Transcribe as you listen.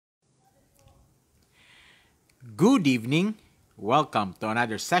Good evening. Welcome to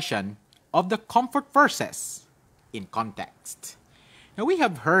another session of the Comfort Verses in Context. Now, we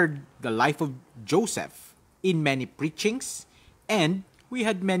have heard the life of Joseph in many preachings, and we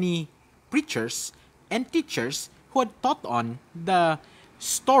had many preachers and teachers who had taught on the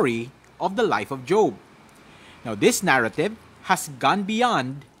story of the life of Job. Now, this narrative has gone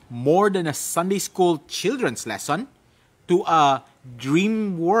beyond more than a Sunday school children's lesson to a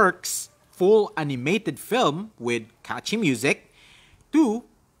DreamWorks full animated film with catchy music to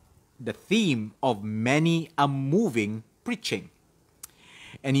the theme of many a moving preaching.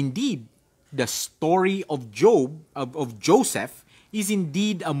 And indeed, the story of Joseph is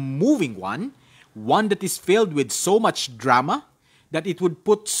indeed a moving one that is filled with so much drama that it would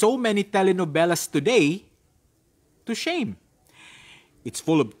put so many telenovelas today to shame. It's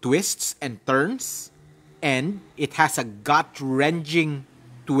full of twists and turns, and it has a gut-wrenching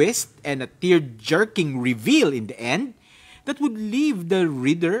twist and a tear-jerking reveal in the end that would leave the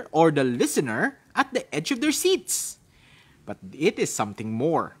reader or the listener at the edge of their seats. But it is something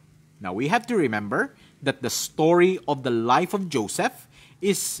more. Now, we have to remember that the story of the life of Joseph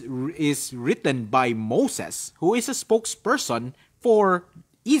is written by Moses, who is a spokesperson for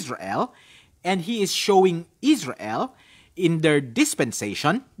Israel, and he is showing Israel in their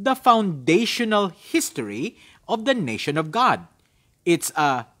dispensation the foundational history of the nation of God. It's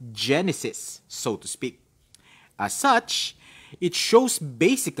a Genesis, so to speak. As such, it shows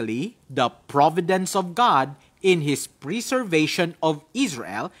basically the providence of God in His preservation of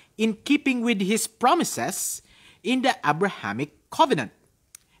Israel in keeping with His promises in the Abrahamic covenant.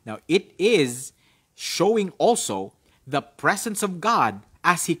 Now, it is showing also the presence of God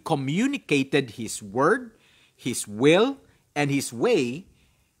as He communicated His word, His will, and His way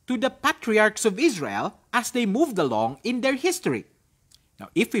to the patriarchs of Israel as they moved along in their history. Now,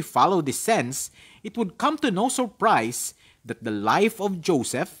 if we follow this sense, it would come to no surprise that the life of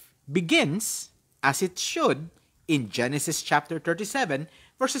Joseph begins, as it should, in Genesis chapter 37,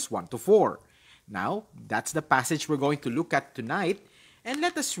 verses 1 to 4. Now, that's the passage we're going to look at tonight, and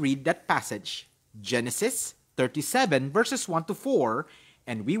let us read that passage, Genesis 37, verses 1 to 4,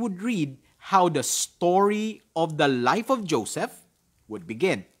 and we would read how the story of the life of Joseph would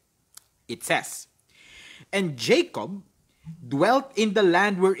begin. It says, "And Jacob dwelt in the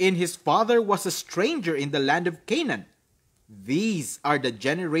land wherein his father was a stranger in the land of Canaan. These are the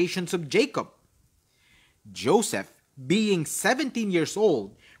generations of Jacob. Joseph, being 17 years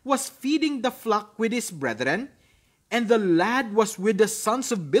old, was feeding the flock with his brethren, and the lad was with the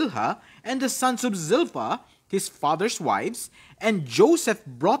sons of Bilhah and the sons of Zilpah, his father's wives, and Joseph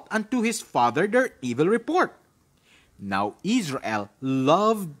brought unto his father their evil report. Now Israel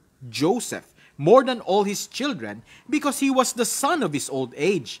loved Joseph more than all his children, because he was the son of his old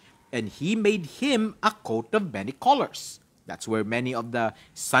age, and he made him a coat of many colors." That's where many of the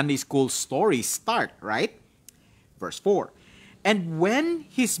Sunday school stories start, right? Verse 4, "And when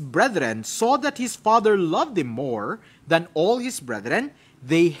his brethren saw that his father loved him more than all his brethren,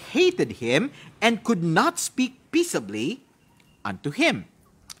 they hated him and could not speak peaceably unto him."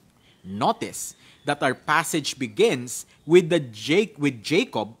 Notice that our passage begins with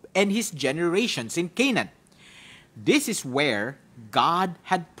Jacob and his generations in Canaan. This is where God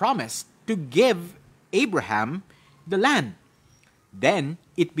had promised to give Abraham the land. Then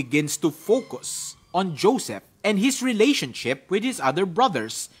it begins to focus on Joseph and his relationship with his other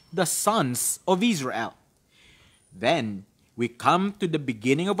brothers, the sons of Israel. Then we come to the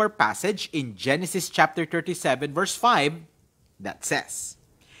beginning of our passage in Genesis chapter 37, verse 5, that says,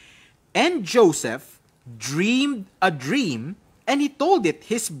 "And Joseph dreamed a dream, and he told it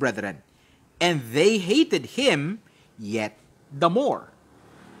his brethren, and they hated him yet the more."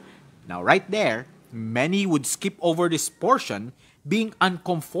 Now right there, many would skip over this portion, being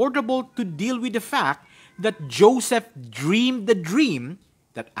uncomfortable to deal with the fact that Joseph dreamed the dream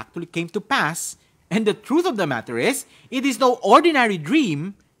that actually came to pass, and the truth of the matter is, it is no ordinary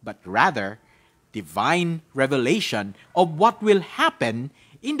dream, but rather divine revelation of what will happen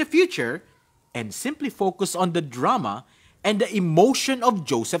in the future, and simply focus on the drama and the emotion of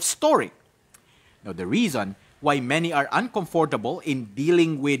Joseph's story. Now, the reason why many are uncomfortable in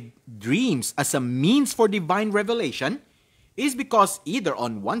dealing with dreams as a means for divine revelation is because either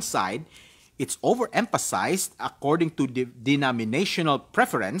on one side, it's overemphasized according to the denominational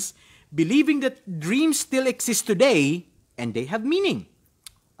preference, believing that dreams still exist today and they have meaning.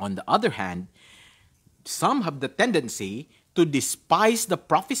 On the other hand, some have the tendency to despise the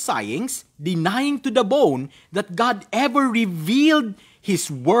prophesyings, denying to the bone that God ever revealed His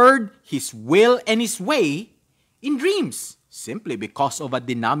word, His will, and His way in dreams, simply because of a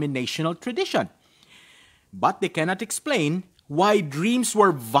denominational tradition. but they cannot explain why dreams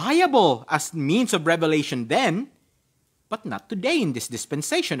were viable as means of revelation then, but not today in this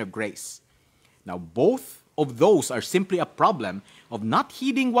dispensation of grace. Now, both of those are simply a problem of not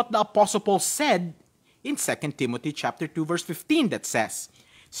heeding what the Apostle Paul said in 2 Timothy chapter 2, verse 15 that says,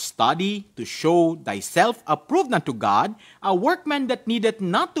 "Study to show thyself approved unto God, a workman that needeth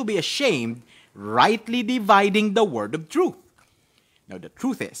not to be ashamed, rightly dividing the word of truth." Now, the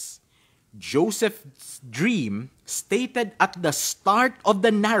truth is, Joseph's dream, stated at the start of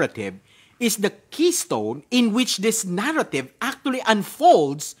the narrative, is the keystone in which this narrative actually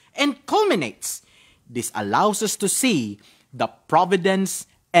unfolds and culminates. This allows us to see the providence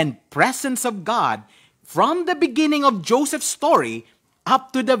and presence of God from the beginning of Joseph's story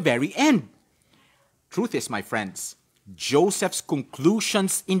up to the very end. Truth is, my friends, Joseph's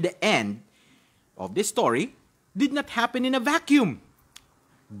conclusions in the end of this story did not happen in a vacuum.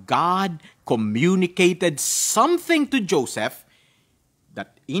 God communicated something to Joseph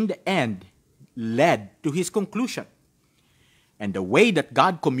that in the end led to his conclusion. And the way that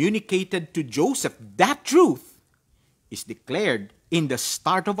God communicated to Joseph that truth is declared in the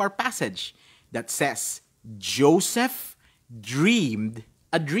start of our passage that says, Joseph dreamed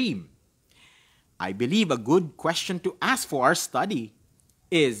a dream. I believe a good question to ask for our study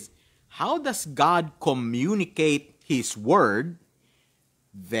is, how does God communicate His Word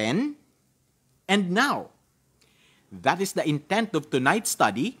then and now? That is the intent of tonight's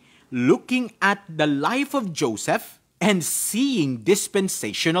study, looking at the life of Joseph and seeing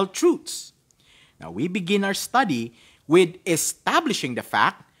dispensational truths. Now, we begin our study with establishing the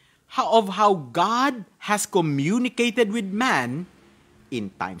fact of how God has communicated with man in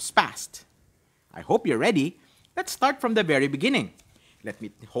times past. I hope you're ready. Let's start from the very beginning. Let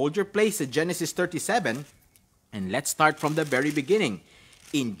me hold your place at Genesis 37, and let's start from the very beginning.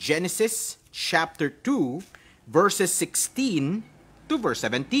 In Genesis chapter 2, verses 16 to verse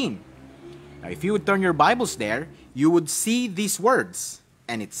 17. Now, if you would turn your Bibles there, you would see these words.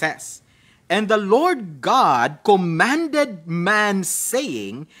 And it says, "And the Lord God commanded man,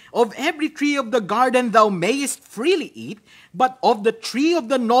 saying, Of every tree of the garden thou mayest freely eat, but of the tree of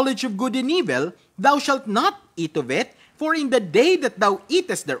the knowledge of good and evil thou shalt not eat of it, for in the day that thou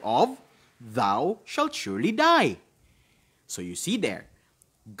eatest thereof, thou shalt surely die." So you see there,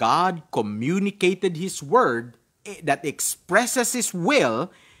 God communicated His Word that expresses His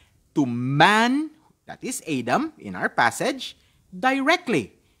will to man, that is Adam, in our passage,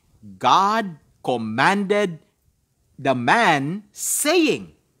 directly. God commanded the man,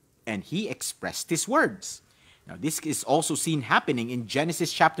 saying, and he expressed his words. Now, this is also seen happening in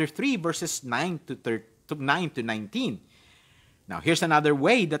Genesis chapter 3, verses 9 to 19. Now, here's another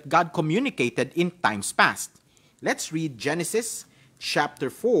way that God communicated in times past. Let's read Genesis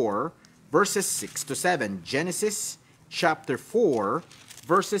chapter 4, verses 6 to 7. Genesis chapter 4,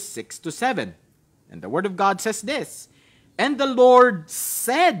 verses 6 to 7. And the Word of God says this, "And the Lord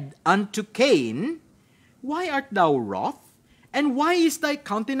said unto Cain, Why art thou wroth? And why is thy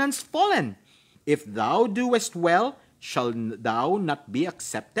countenance fallen? If thou doest well, shall thou not be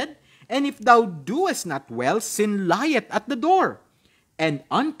accepted? And if thou doest not well, sin lieth at the door, and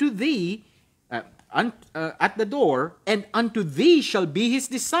unto thee at the door, and unto thee shall be his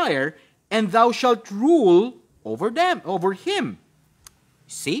desire, and thou shalt rule over him."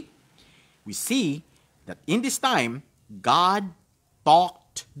 See? We see that in this time, God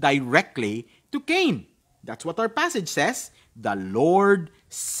talked directly to Cain. That's what our passage says. The Lord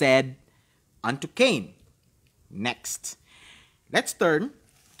said unto Cain. Next, let's turn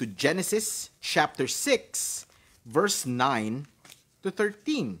to Genesis chapter 6, verse 9 to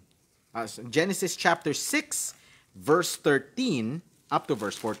 13. Genesis chapter 6, verse 13 up to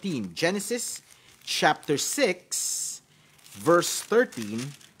verse 14. Genesis chapter 6, verse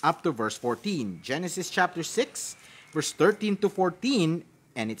 13 up to verse 14. Genesis chapter 6, verse 13 to 14,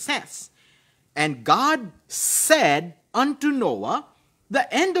 and it says, "And God said unto Noah, The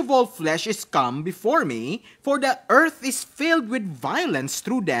end of all flesh is come before me, for the earth is filled with violence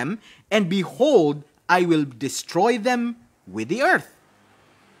through them, and behold, I will destroy them with the earth."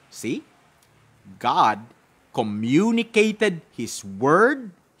 See? God communicated His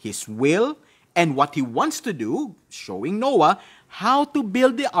Word, His will, and what He wants to do, showing Noah how to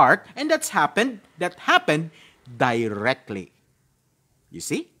build the ark, and that happened directly. You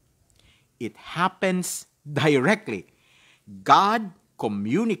see? It happens directly. God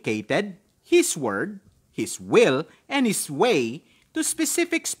communicated His Word, His will, and His way to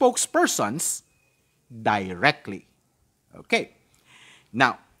specific spokespersons directly. Okay.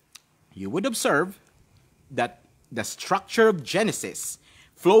 Now, you would observe that the structure of Genesis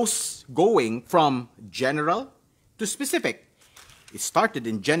flows going from general to specific. It started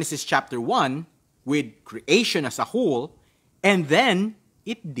in Genesis chapter 1 with creation as a whole, and then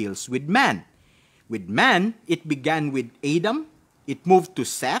it deals with man. With man, it began with Adam, it moved to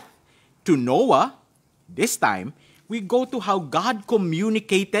Seth, to Noah. This time, we go to how God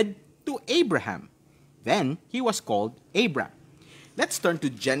communicated to Abraham. Then, he was called Abram. Let's turn to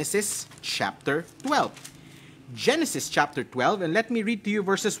Genesis chapter 12. Genesis chapter 12, and let me read to you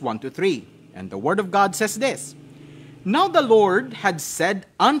verses 1 to 3. And the word of God says this: Now the Lord had said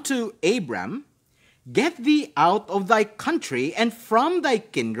unto Abram, Get thee out of thy country, and from thy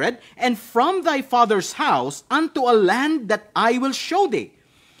kindred, and from thy father's house, unto a land that I will show thee.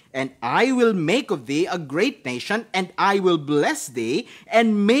 And I will make of thee a great nation, and I will bless thee,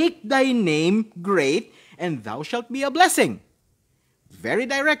 and make thy name great, and thou shalt be a blessing. Very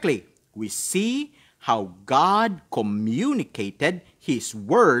directly, we see how God communicated His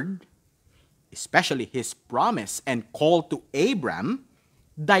word, especially His promise and call to Abram,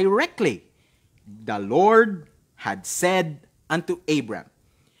 directly. The Lord had said unto Abram.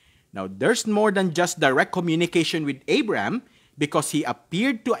 Now, there's more than just direct communication with Abraham, because he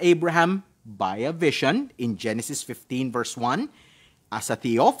appeared to Abraham by a vision in Genesis 15 verse 1, as a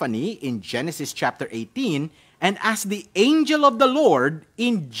theophany in Genesis chapter 18, and as the angel of the Lord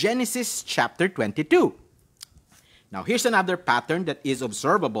in Genesis chapter 22. Now, here's another pattern that is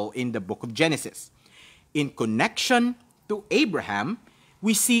observable in the book of Genesis. In connection to Abraham,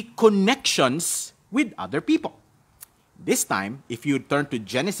 we see connections with other people. This time, if you turn to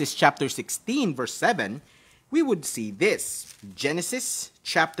Genesis chapter 16, verse 7, we would see this. Genesis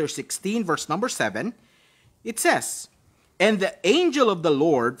chapter 16, verse number 7, it says, And the angel of the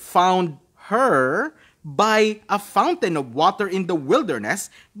Lord found her by a fountain of water in the wilderness,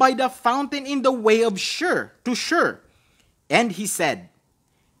 by the fountain in the way of Shur, to Shur. And he said,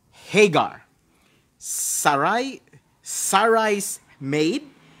 Hagar, Sarai's maid,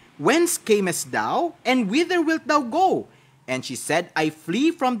 whence camest thou, and whither wilt thou go? And she said, I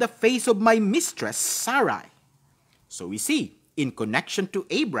flee from the face of my mistress Sarai. So we see, in connection to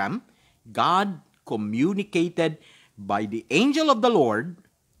Abram, God communicated by the angel of the Lord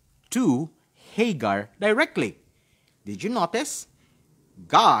to Hagar directly. Did you notice?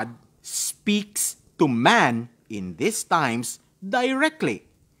 God speaks to man in these times directly.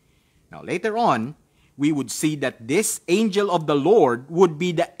 Now later on, we would see that this angel of the Lord would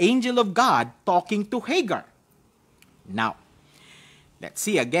be the angel of God talking to Hagar. Now, let's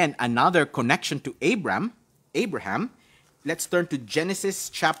see again another connection to Abraham. Let's turn to Genesis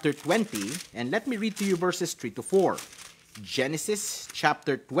chapter 20, and let me read to you verses 3 to 4. Genesis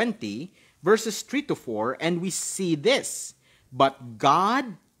chapter 20, verses 3 to 4, and we see this. But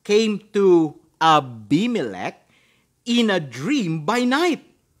God came to Abimelech in a dream by night.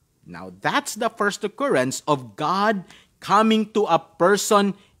 Now, that's the first occurrence of God coming to a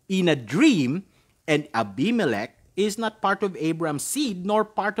person in a dream, and Abimelech is not part of Abraham's seed nor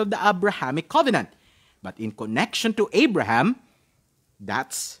part of the Abrahamic covenant. But in connection to Abraham,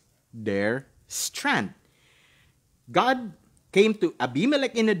 that's their strand. God came to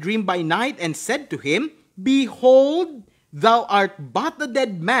Abimelech in a dream by night and said to him, Behold, thou art but a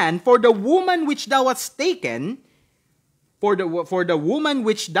dead man, for the woman which thou hast taken, for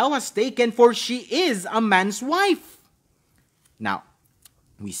she is a man's wife. Now,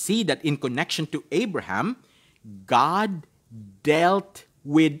 we see that in connection to Abraham, God dealt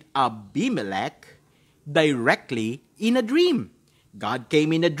with Abimelech directly in a dream. God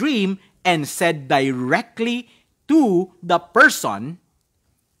came in a dream and said directly to the person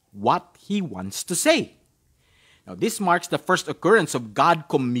what he wants to say. Now, this marks the first occurrence of God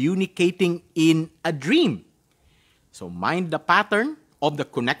communicating in a dream. So, mind the pattern of the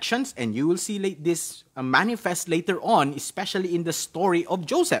connections, and you will see this manifest later on, especially in the story of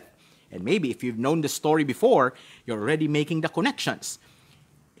Joseph. And maybe if you've known the story before, you're already making the connections.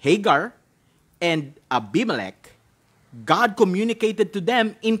 Hagar and Abimelech, God communicated to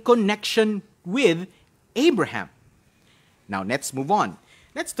them in connection with Abraham. Now, let's move on.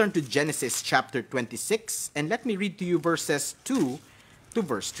 Let's turn to Genesis chapter 26, and let me read to you verses 2 to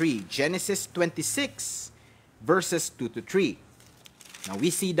verse 3. Genesis 26, verses 2 to 3. Now, we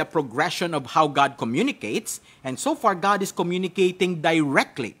see the progression of how God communicates, and so far God is communicating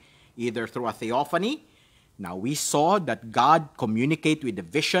directly, either through a theophany. Now, we saw that God communicates with a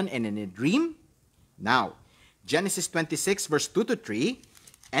vision and in a dream. Now, Genesis 26, verse 2 to 3,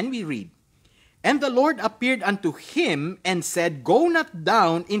 and we read, And the Lord appeared unto him and said, Go not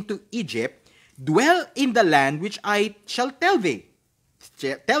down into Egypt, dwell in the land which I shall tell thee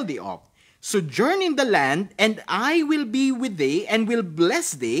of. sojourn in the land, and I will be with thee, and will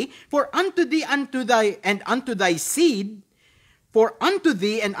bless thee, for unto thee, unto thy, and unto thy seed, for unto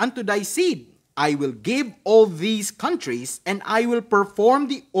thee and unto thy seed, I will give all these countries, and I will perform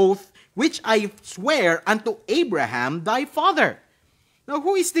the oath which I swear unto Abraham thy father. Now,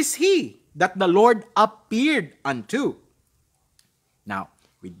 who is this he that the Lord appeared unto? Now,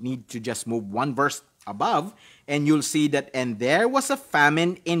 we need to just move one verse above, and you'll see that, and there was a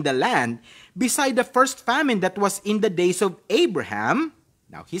famine in the land, beside the first famine that was in the days of Abraham.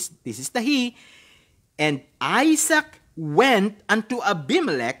 Now, this is the he. And Isaac went unto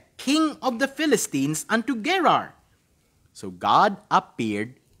Abimelech, king of the Philistines, unto Gerar. So God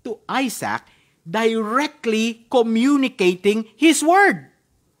appeared to Isaac, directly communicating his word.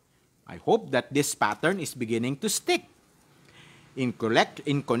 I hope that this pattern is beginning to stick. In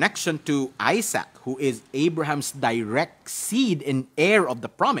connection to Isaac, who is Abraham's direct seed and heir of the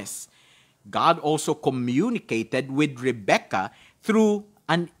promise, God also communicated with Rebekah through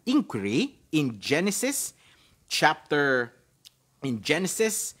an inquiry in Genesis chapter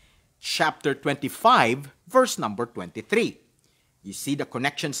 25, verse number 23. You see the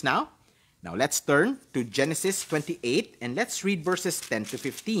connections now? Now let's turn to Genesis 28 and let's read verses 10 to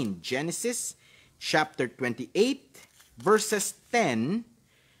 15. Genesis chapter 28, verses 10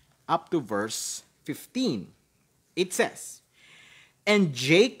 up to verse 15. It says, "And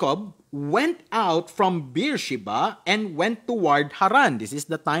Jacob went out from Beersheba and went toward Haran." This is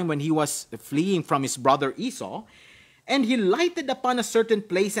the time when he was fleeing from his brother Esau. "And he lighted upon a certain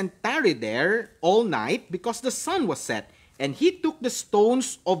place and tarried there all night, because the sun was set. And he took the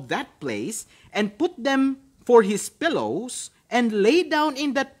stones of that place and put them for his pillows and lay down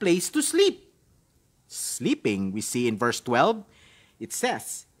in that place to sleep." Sleeping, we see in verse 12, it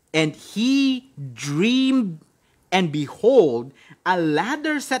says, "And he dreamed, and behold, a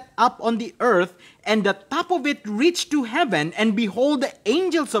ladder set up on the earth, and the top of it reached to heaven, and behold, the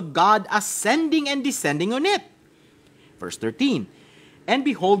angels of God ascending and descending on it." Verse 13, "And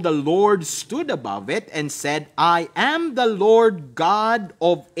behold, the Lord stood above it and said, I am the Lord God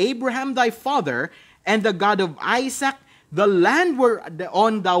of Abraham thy father, and the God of Isaac. The land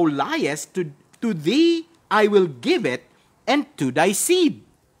whereon thou liest, to thee I will give it, and to thy seed."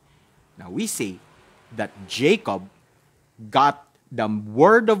 Now we see that Jacob got the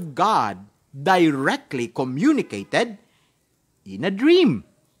word of God directly communicated in a dream.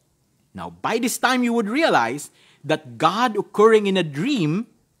 Now, by this time, you would realize that God occurring in a dream,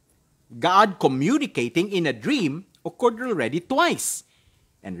 God communicating in a dream, occurred already twice.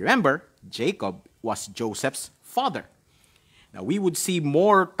 And remember, Jacob was Joseph's father. Now, we would see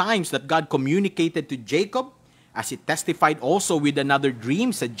more times that God communicated to Jacob, as he testified also with another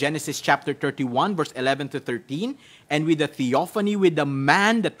dream, said Genesis chapter 31, verse 11 to 13, and with a theophany with the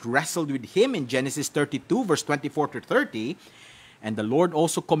man that wrestled with him in Genesis 32, verse 24 to 30. And the Lord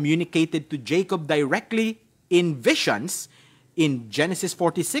also communicated to Jacob directly in visions in Genesis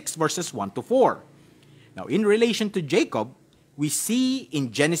 46, verses 1 to 4. Now, in relation to Jacob, we see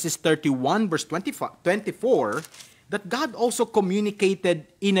in Genesis 31, verse 24, that God also communicated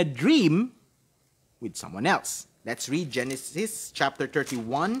in a dream with someone else. Let's read Genesis chapter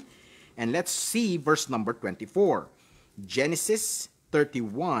 31, and let's see verse number 24. Genesis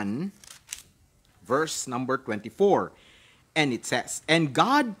 31, verse number 24. And it says, "And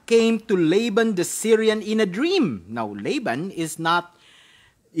God came to Laban the Syrian in a dream." Now, Laban is not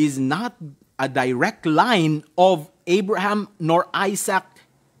a direct line of Abraham nor Isaac,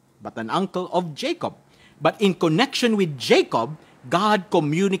 but an uncle of Jacob. But in connection with Jacob, God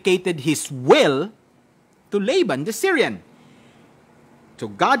communicated his will to Laban the Syrian. So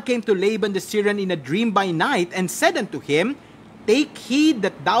God came to Laban the Syrian in a dream by night and said unto him, "Take heed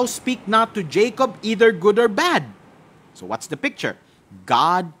that thou speak not to Jacob either good or bad." So what's the picture?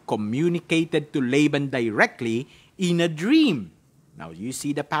 God communicated to Laban directly in a dream. Now, you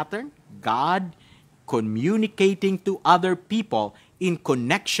see the pattern? God communicating to other people in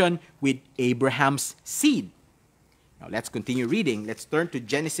connection with Abraham's seed. Now, let's continue reading. Let's turn to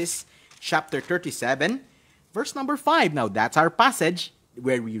Genesis chapter 37, verse number 5. Now, that's our passage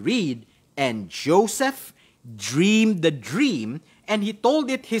where we read, "And Joseph dreamed the dream, and he told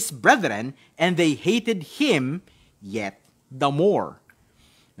it his brethren, and they hated him yet the more."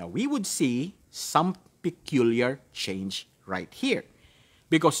 Now, we would see some peculiar change right here.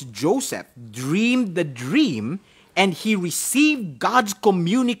 Because Joseph dreamed the dream, and he received God's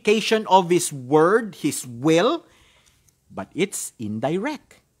communication of his word, his will, but it's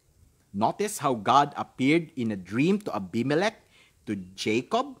indirect. Notice how God appeared in a dream to Abimelech, to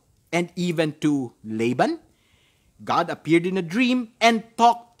Jacob, and even to Laban. God appeared in a dream and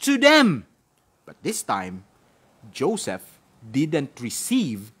talked to them But this time, Joseph didn't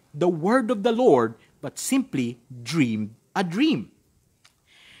receive the word of the Lord, but simply dreamed a dream.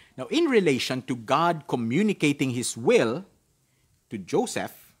 Now, in relation to God communicating His will to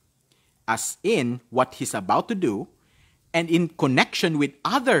Joseph, as in what he's about to do, and in connection with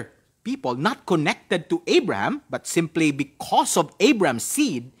other people, not connected to Abraham, but simply because of Abraham's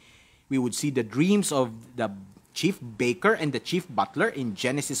seed, we would see the dreams of the chief baker and the chief butler in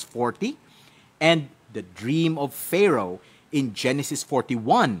Genesis 40, and the dream of Pharaoh in Genesis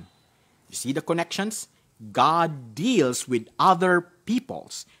 41. You see the connections? God deals with other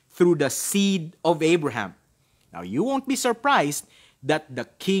peoples through the seed of Abraham. Now, you won't be surprised that the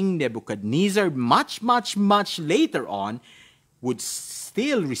king Nebuchadnezzar, much later on, would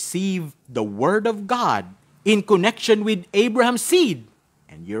still receive the word of God in connection with Abraham's seed.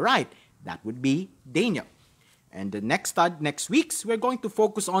 And you're right, that would be Daniel. And the next weeks, we're going to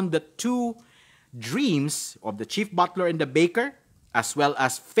focus on the two dreams of the chief butler and the baker, as well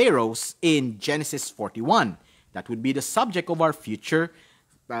as Pharaoh's in Genesis 41. That would be the subject of our future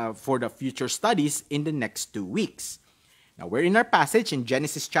for the future studies in the next 2 weeks. Now, we're in our passage in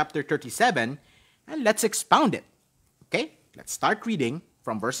Genesis chapter 37, and let's expound it. Okay? Let's start reading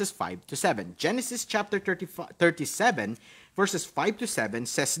from verses 5 to 7. Genesis chapter 37, verses 5 to 7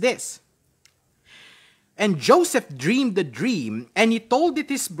 says this. And Joseph dreamed the dream, and he told it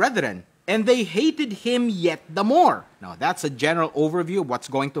his brethren, and they hated him yet the more. Now, that's a general overview of what's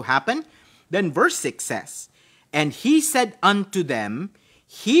going to happen. Then verse 6 says, And he said unto them,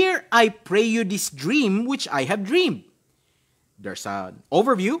 Hear, I pray you, this dream which I have dreamed. There's an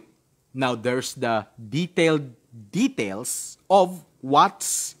overview. Now there's the detailed details of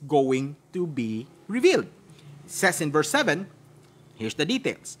what's going to be revealed. It says in verse 7, here's the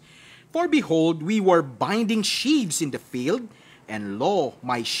details. For behold, we were binding sheaves in the field, and lo,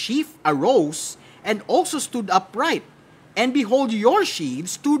 my sheaf arose, and also stood upright. And behold, your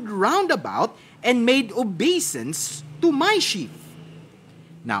sheaves stood round about, and made obeisance to my sheaf.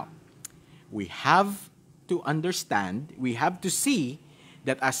 Now, we have to understand, we have to see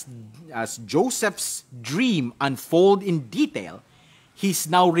that as Joseph's dream unfold in detail, he's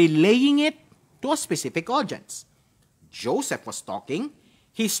now relaying it to a specific audience. Joseph was talking,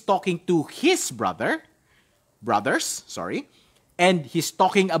 he's talking to his brothers, and he's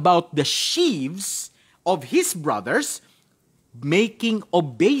talking about the sheaves of his brothers making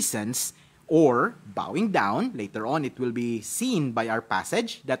obeisance or bowing down. Later on, it will be seen by our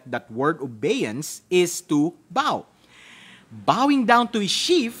passage that that word obeisance is to bow. Bowing down to his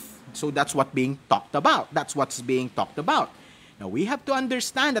sheaf, so that's what's being talked about. That's what's being talked about. Now, we have to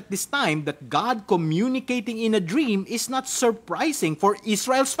understand at this time that God communicating in a dream is not surprising for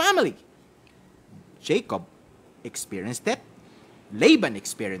Israel's family. Jacob experienced it, Laban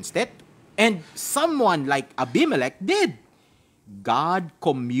experienced it, and someone like Abimelech did. God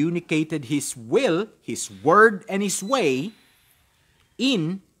communicated His will, His word, and His way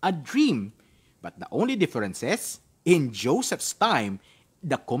in a dream. But the only difference is, in Joseph's time,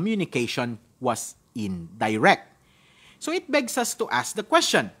 the communication was indirect. So it begs us to ask the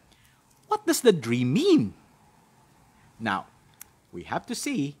question, what does the dream mean? Now, we have to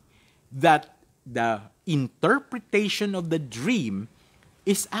see that the interpretation of the dream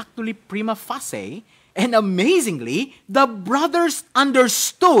is actually prima facie, and amazingly, the brothers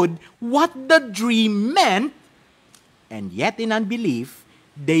understood what the dream meant, and yet in unbelief,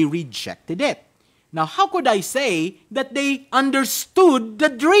 they rejected it. Now, how could I say that they understood the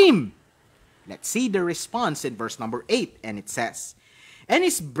dream? Let's see the response in verse number 8, and it says, And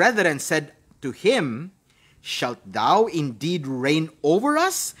his brethren said to him, Shalt thou indeed reign over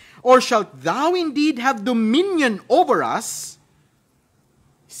us? Or shalt thou indeed have dominion over us?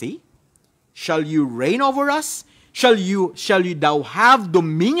 See? Shall you reign over us? Shall you thou have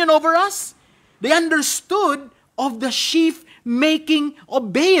dominion over us? They understood of the sheaf making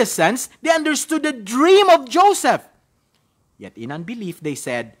obeisance. They understood the dream of Joseph. Yet in unbelief, they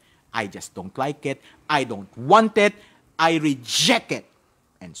said, I just don't like it. I don't want it. I reject it.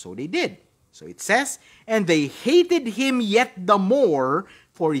 And so they did. So it says, and they hated him yet the more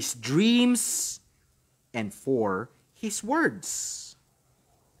for his dreams and for his words.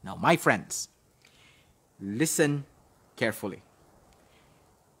 Now, my friends, listen carefully.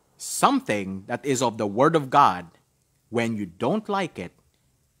 Something that is of the Word of God, when you don't like it,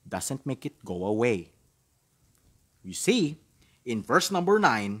 doesn't make it go away. You see, in verse number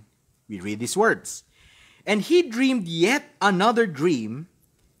 9, we read these words. And he dreamed yet another dream,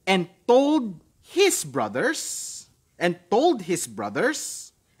 and told it his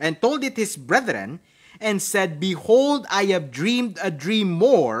brethren, and said, Behold, I have dreamed a dream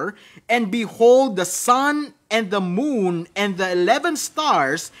more, and behold, the sun and the moon and the 11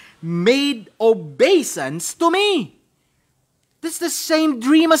 stars made obeisance to me. That's the same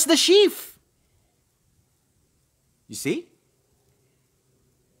dream as the sheaf. You see?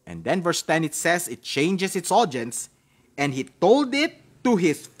 And then verse 10, it says, it changes its audience, and he told it to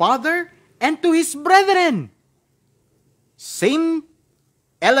his father and to his brethren. Same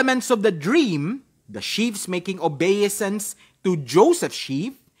elements of the dream, the sheaves making obeisance to Joseph's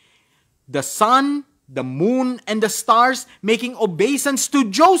sheaf, the sun, the moon, and the stars making obeisance to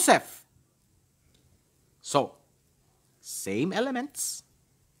Joseph. So, same elements,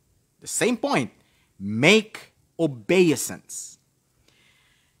 the same point, make obeisance.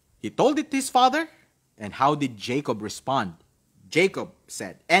 He told it to his father, and how did Jacob respond? Jacob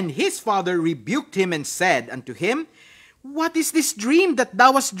said, and his father rebuked him and said unto him, What is this dream that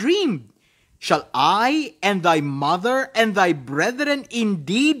thou hast dreamed? Shall I and thy mother and thy brethren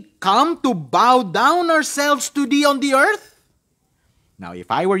indeed come to bow down ourselves to thee on the earth? Now,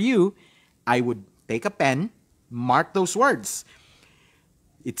 if I were you, I would take a pen, mark those words.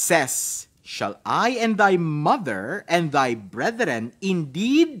 It says, Shall I and thy mother and thy brethren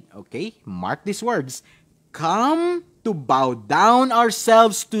indeed, okay, mark these words, come to bow down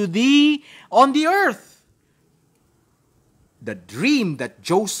ourselves to thee on the earth? The dream that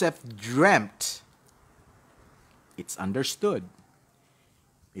Joseph dreamt, it's understood.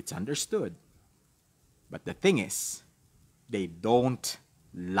 It's understood. But the thing is, they don't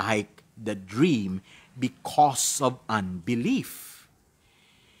like the dream because of unbelief.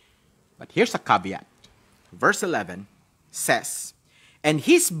 But here's a caveat. Verse 11 says, And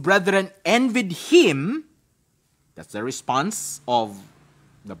his brethren envied him. That's the response of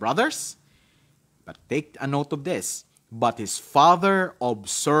the brothers. But take a note of this. But his father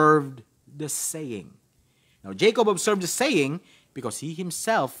observed the saying. Now, Jacob observed the saying because he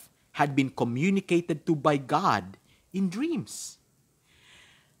himself had been communicated to by God in dreams.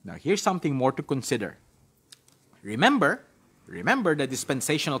 Now, here's something more to consider. Remember the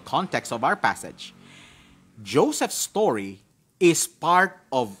dispensational context of our passage. Joseph's story is part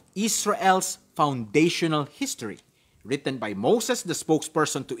of Israel's foundational history, written by Moses, the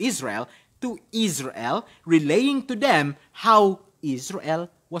spokesperson to Israel, relaying to them how Israel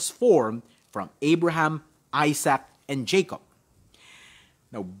was formed from Abraham, Isaac, and Jacob.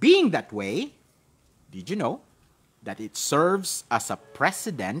 Now, being that way, did you know that it serves as a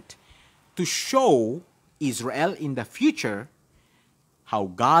precedent to show Israel in the future how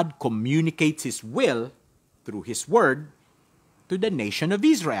God communicates His will through His Word to the nation of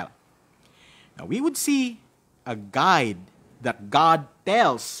Israel? Now, we would see a guide that God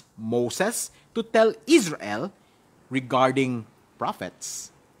tells Moses to tell Israel regarding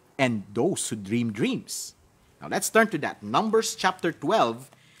prophets and those who dream dreams. Now, let's turn to that. Numbers chapter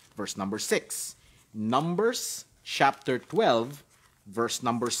 12, verse number 6. Numbers chapter 12, verse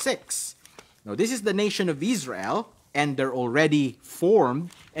number 6. Now, this is the nation of Israel, and they're already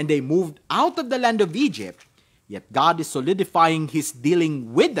formed, and they moved out of the land of Egypt. Yet God is solidifying His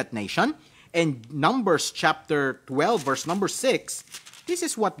dealing with that nation. And Numbers chapter 12, verse number 6, this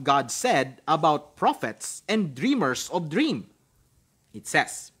is what God said about prophets and dreamers of dream. It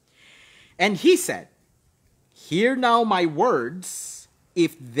says, And He said, Hear now my words,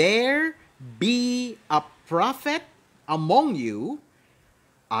 if there be a prophet among you,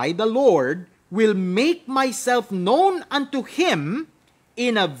 I, the Lord, will make myself known unto him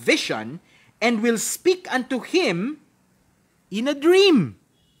in a vision, and will speak unto him in a dream.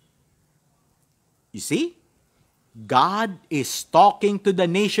 You see, God is talking to the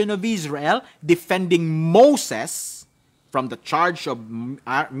nation of Israel, defending Moses from the charge of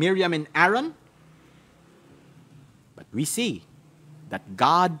Miriam and Aaron. But we see that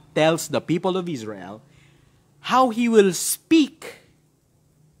God tells the people of Israel how He will speak.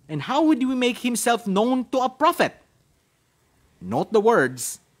 And how would He make Himself known to a prophet? Note the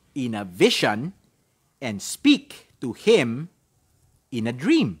words, in a vision, and speak to him in a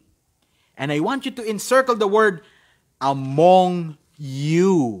dream. And I want you to encircle the word, among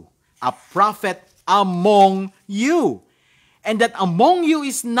you. A prophet among you. And that among you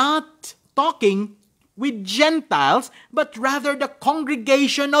is not talking with Gentiles, but rather the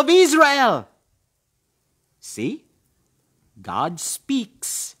congregation of Israel. See? God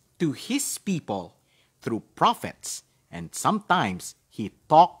speaks to His people through prophets, and sometimes He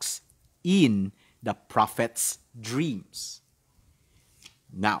talks in the prophet's dreams.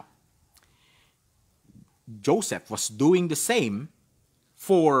 Now, Joseph was doing the same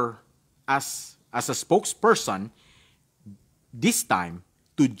as a spokesperson, this time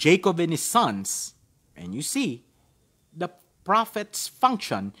to Jacob and his sons And you see the prophet's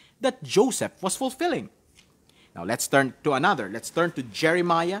function that Joseph was fulfilling. Now let's turn to another. Let's turn to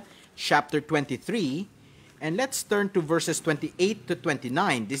Jeremiah chapter 23, and let's turn to verses 28 to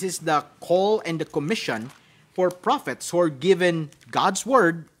 29. This is the call and the commission for prophets who are given God's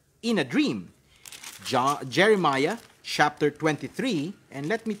word in a dream. Jeremiah chapter 23, and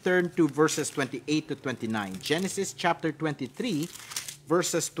let me turn to verses 28 to 29. Genesis chapter 23,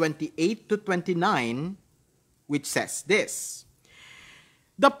 verses 28 to 29, which says this: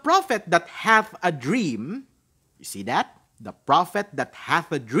 The prophet that hath a dream, you see that? The prophet that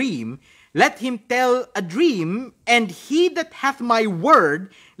hath a dream, let him tell a dream, and he that hath my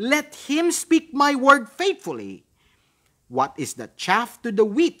word, let him speak my word faithfully. What is the chaff to the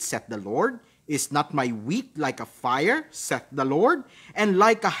wheat, saith the Lord? Is not my wheat like a fire, saith the Lord, and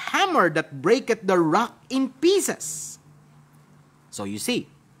like a hammer that breaketh the rock in pieces? So you see,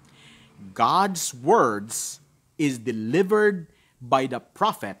 God's words is delivered by the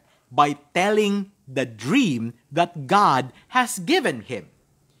prophet by telling the dream that God has given him.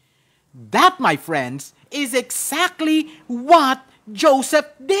 That, my friends, is exactly what Joseph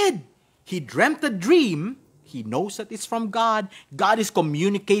did. He dreamt a dream. He knows that it's from God. God is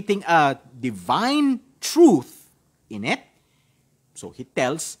communicating a divine truth in it. So he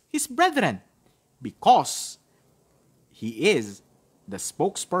tells his brethren, because he is the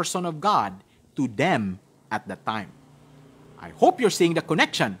spokesperson of God to them at the time. I hope you're seeing the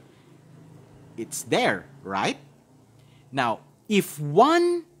connection. It's there, right? Now, if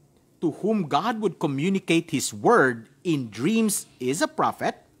one to whom God would communicate his word in dreams is a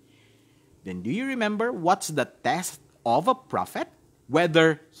prophet, then do you remember what's the test of a prophet?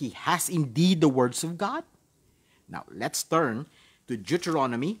 Whether he has indeed the words of God? Now, let's turn to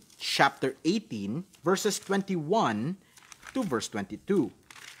Deuteronomy chapter 18, verses 21 to verse 22.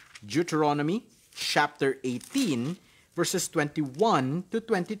 Deuteronomy chapter 18, verses 21 to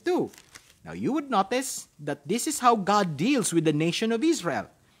 22. Now, you would notice that this is how God deals with the nation of Israel,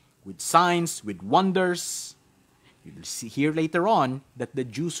 with signs, with wonders. You'll see here later on that the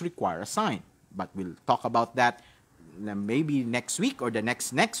Jews require a sign. But we'll talk about that maybe next week or the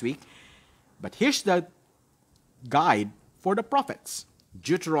next week. But here's the guide for the prophets.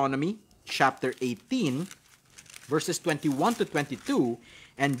 Deuteronomy chapter 18, verses 21 to 22.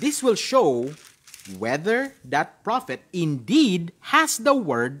 And this will show whether that prophet indeed has the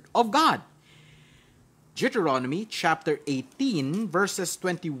word of God. Deuteronomy chapter 18, verses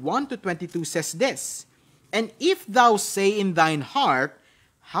 21 to 22 says this: And if thou say in thine heart,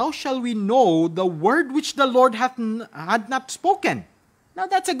 how shall we know the word which the Lord had not spoken? Now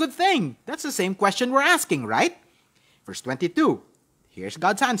that's a good thing. That's the same question we're asking, right? Verse 22, here's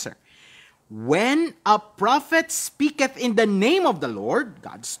God's answer. When a prophet speaketh in the name of the Lord,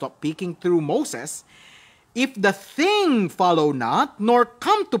 God stopped speaking through Moses, if the thing follow not, nor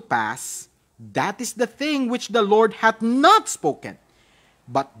come to pass, that is the thing which the Lord hath not spoken.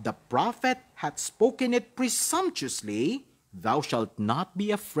 But the prophet hath spoken it presumptuously, thou shalt not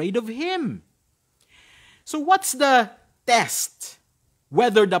be afraid of him. So what's the test?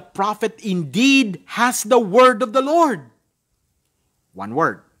 Whether the prophet indeed has the word of the Lord. One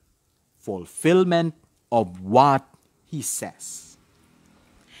word: fulfillment of what he says.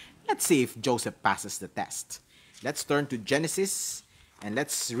 Let's see if Joseph passes the test. Let's turn to Genesis and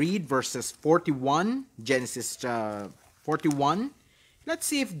let's read verses 41. Genesis 41. Let's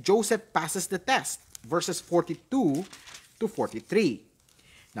see if Joseph passes the test. Verses 42 to 43.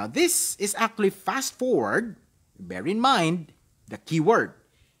 Now this is actually fast forward. Bear in mind the key word.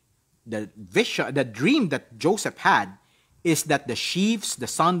 The vision, the dream that Joseph had is that the sheaves, the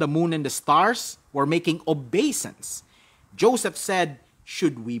sun, the moon, and the stars were making obeisance. Joseph said,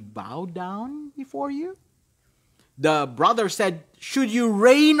 should we bow down before you? The brother said, should you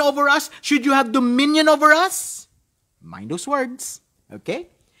reign over us? Should you have dominion over us? Mind those words. Okay?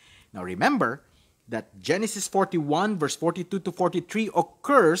 Now remember that Genesis 41 verse 42 to 43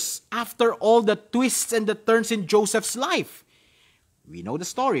 occurs after all the twists and the turns in Joseph's life. We know the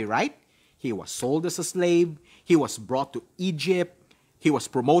story, right? He was sold as a slave. He was brought to Egypt. He was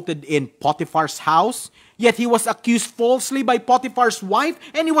promoted in Potiphar's house. Yet he was accused falsely by Potiphar's wife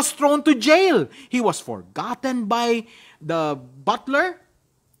and he was thrown to jail. He was forgotten by the butler.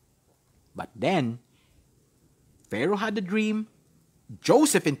 But then, Pharaoh had a dream.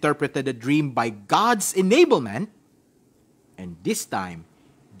 Joseph interpreted the dream by God's enablement. And this time,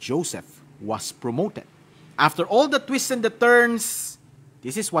 Joseph was promoted. After all the twists and the turns,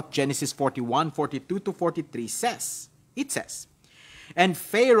 this is what Genesis 41, 42 to 43 says. It says, And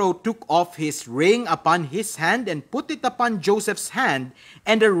Pharaoh took off his ring upon his hand and put it upon Joseph's hand,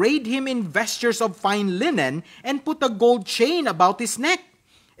 and arrayed him in vestures of fine linen, and put a gold chain about his neck.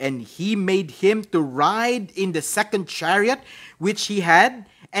 And he made him to ride in the second chariot which he had,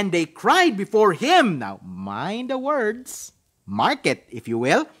 and they cried before him. Now, mind the words. Mark it, if you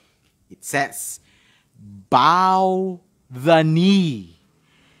will. It says, bow the knee.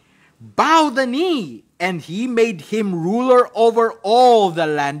 Bow the knee. And he made him ruler over all the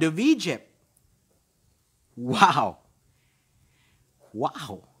land of Egypt. Wow.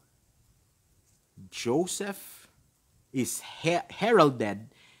 Wow. Joseph is heralded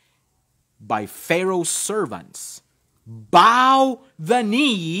by Pharaoh's servants. Bow the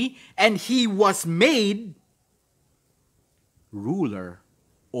knee, and he was made ruler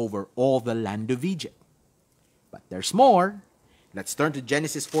over all the land of Egypt. But there's more. Let's turn to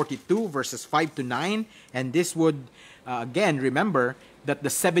Genesis 42, verses 5 to 9. And this would, again, remember that the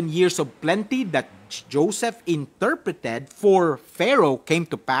 7 years of plenty that Joseph interpreted for Pharaoh came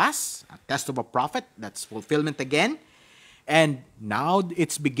to pass. A test of a prophet, that's fulfillment again. And now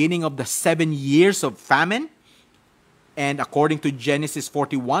it's beginning of the 7 years of famine. And according to Genesis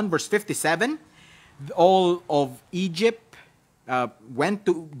 41, verse 57, all of Egypt went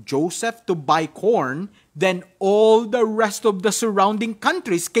to Joseph to buy corn. Then all the rest of the surrounding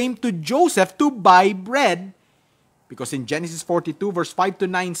countries came to Joseph to buy bread. Because in Genesis 42, verse 5 to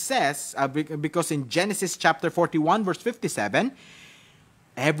 9 says, because in Genesis chapter 41, verse 57,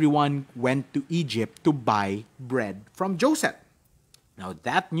 everyone went to Egypt to buy bread from Joseph. Now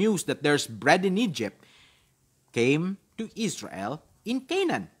that news that there's bread in Egypt came to Israel in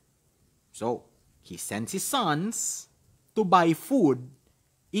Canaan. So he sends his sons to buy food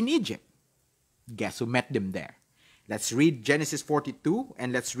in Egypt. Guess who met them there? Let's read Genesis 42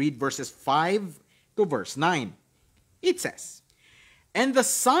 and let's read verses 5 to verse 9. It says, and the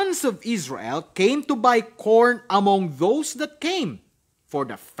sons of Israel came to buy corn among those that came, for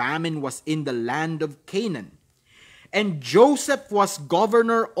the famine was in the land of Canaan. And Joseph was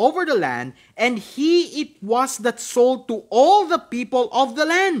governor over the land, and he it was that sold to all the people of the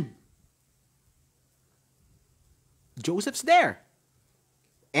land. Joseph's there.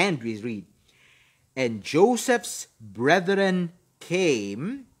 And we read, and Joseph's brethren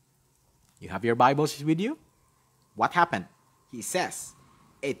came. You have your Bibles with you? What happened? It says,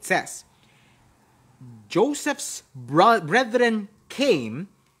 Joseph's brethren came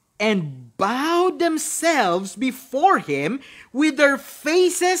and bowed themselves before him with their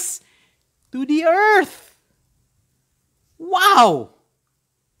faces to the earth. Wow!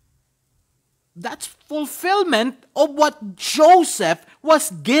 That's fulfillment of what Joseph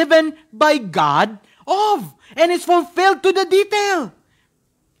was given by God of. And it's fulfilled to the detail.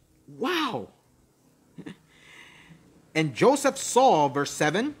 Wow! And Joseph saw, verse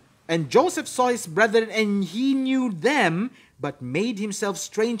 7, and Joseph saw his brethren, and he knew them, but made himself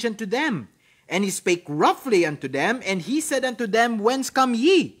strange unto them. And he spake roughly unto them, and he said unto them, whence come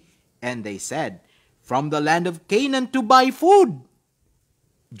ye? And they said, from the land of Canaan to buy food.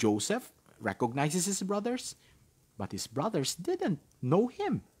 Joseph recognizes his brothers, but his brothers didn't know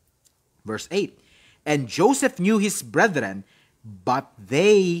him. Verse 8, and Joseph knew his brethren, but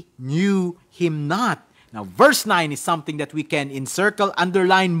they knew him not. Now, verse 9 is something that we can encircle,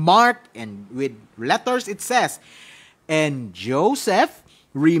 underline, mark, and with letters it says, and Joseph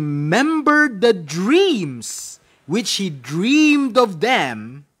remembered the dreams which he dreamed of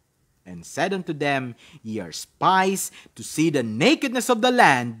them, and said unto them, ye are spies to see the nakedness of the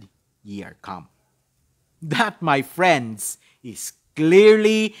land, ye are come. That, my friends, is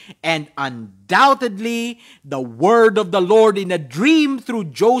clearly and undoubtedly the word of the Lord in a dream through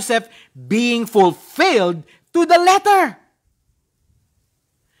Joseph being fulfilled to the letter.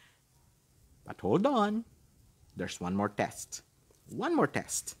 But hold on. There's one more test. One more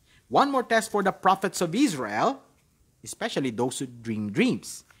test. One more test for the prophets of Israel, especially those who dream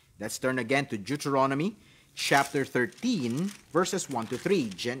dreams. Let's turn again to Deuteronomy chapter 13, verses 1 to 3.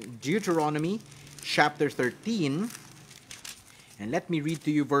 Deuteronomy chapter 13. And let me read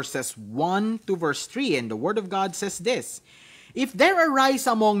to you verses 1 to verse 3. And the word of God says this, if there arise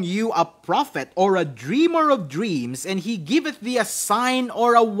among you a prophet or a dreamer of dreams, and he giveth thee a sign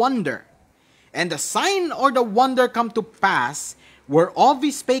or a wonder, and the sign or the wonder come to pass, whereof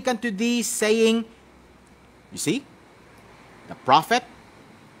he spake unto thee, saying, you see, the prophet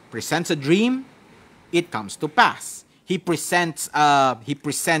presents a dream, it comes to pass. He presents a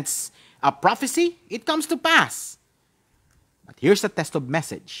prophecy, it comes to pass. But here's a test of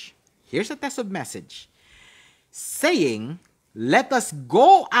message. Here's a test of message. Saying, let us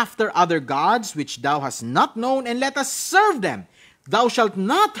go after other gods which thou hast not known, and let us serve them. Thou shalt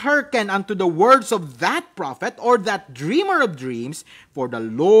not hearken unto the words of that prophet or that dreamer of dreams, for the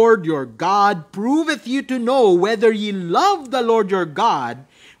Lord your God proveth you to know whether ye love the Lord your God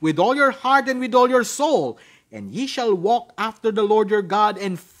with all your heart and with all your soul. And ye shall walk after the Lord your God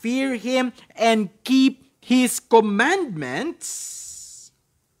and fear him and keep his commandments.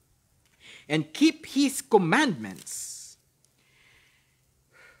 And keep his commandments.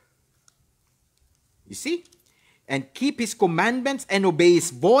 You see? And keep his commandments and obey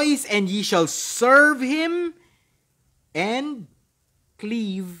his voice, and ye shall serve him and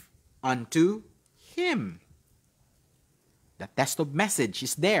cleave unto him. The test of message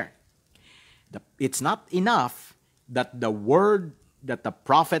is there. It's not enough that the word that the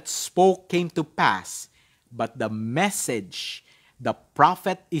prophet spoke came to pass, but the message, the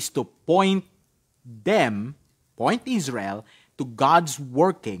prophet is to point Israel to God's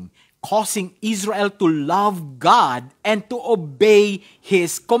working, causing Israel to love God and to obey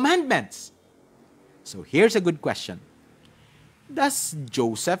his commandments. So here's a good question. Does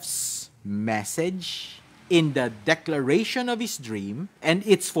Joseph's message in the declaration of his dream and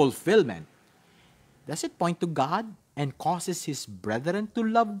its fulfillment, does it point to God and causes his brethren to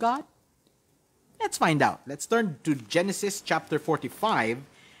love God? Let's find out. Let's turn to Genesis chapter 45,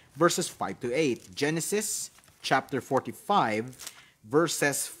 verses 5 to 8. Genesis chapter 45,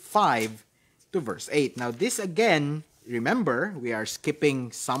 verses 5 to verse 8. Now this again, remember, we are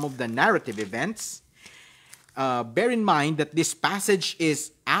skipping some of the narrative events. Bear in mind that this passage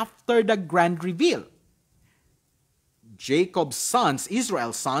is after the grand reveal. Jacob's sons,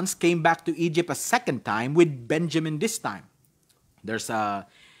 Israel's sons, came back to Egypt a second time with Benjamin this time. There's a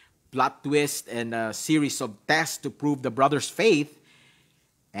plot twist and a series of tests to prove the brothers' faith.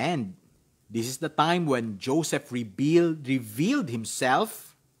 And this is the time when Joseph revealed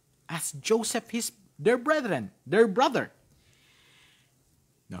himself as Joseph, their brother.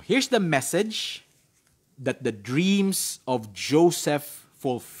 Now here's the message that the dreams of Joseph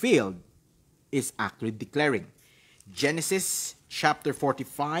fulfilled is actually declaring. Genesis chapter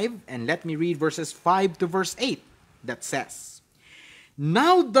 45, and let me read verses 5 to verse 8, that says,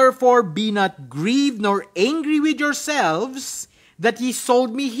 Now therefore be not grieved nor angry with yourselves that ye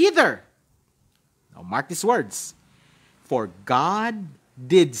sold me hither. Now mark these words. For God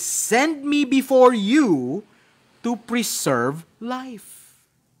did send me before you to preserve life.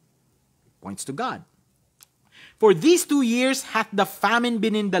 Points to God. For these 2 years hath the famine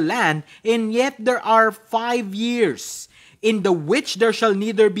been in the land, and yet there are 5 years, in the which there shall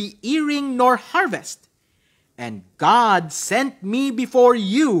neither be earing nor harvest. And God sent me before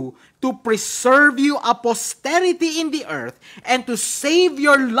you to preserve you a posterity in the earth, and to save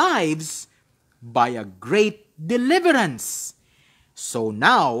your lives by a great deliverance. So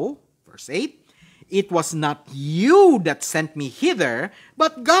now, verse 8, it was not you that sent me hither,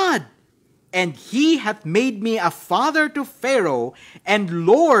 but God. And he hath made me a father to Pharaoh, and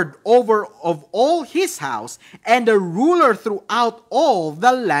lord over of all his house, and a ruler throughout all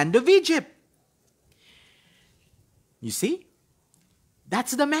the land of Egypt. You see?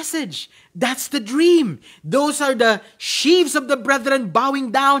 That's the message. That's the dream. Those are the sheaves of the brethren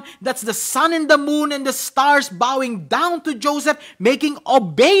bowing down. That's the sun and the moon and the stars bowing down to Joseph, making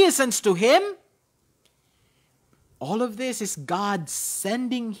obeisance to him. All of this is God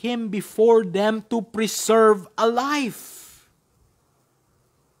sending him before them to preserve a life.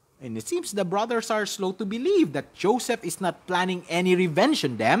 And it seems the brothers are slow to believe that Joseph is not planning any revenge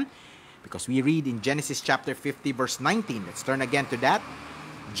on them, because we read in Genesis chapter 50 verse 19. Let's turn again to that.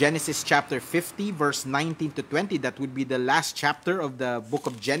 Genesis chapter 50 verse 19 to 20. That would be the last chapter of the book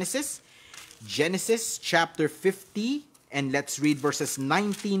of Genesis. Genesis chapter 50, and let's read verses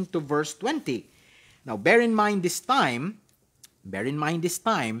 19 to verse 20. Now, bear in mind this time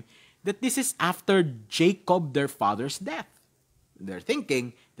that this is after Jacob, their father's death. They're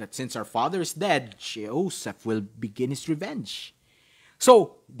thinking that since our father is dead, Joseph will begin his revenge.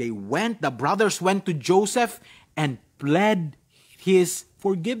 So, the brothers went to Joseph and pled his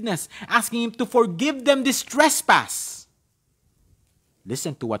forgiveness, asking him to forgive them this trespass.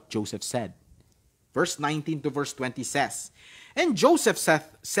 Listen to what Joseph said. Verse 19 to verse 20 says, And Joseph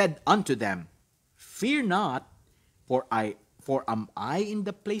said unto them, Fear not, for am I in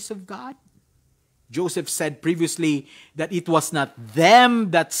the place of God? Joseph said previously that it was not them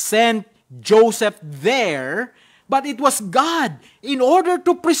that sent Joseph there, but it was God, in order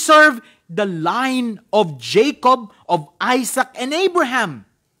to preserve the line of Jacob, of Isaac, and Abraham.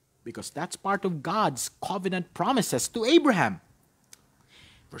 Because that's part of God's covenant promises to Abraham.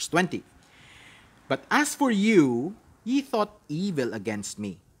 Verse 20. But as for you, ye thought evil against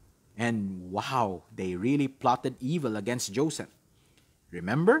me. And wow, they really plotted evil against Joseph.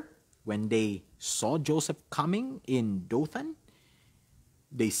 Remember when they saw Joseph coming in Dothan?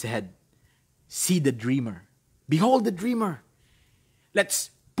 They said, "See the dreamer. Behold the dreamer.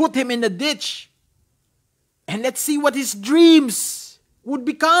 Let's put him in the ditch and let's see what his dreams would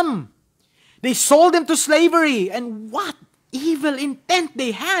become." They sold him to slavery, and what evil intent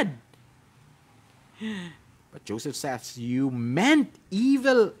they had. But Joseph says, "You meant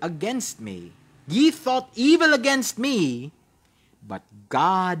evil against me. Ye thought evil against me, but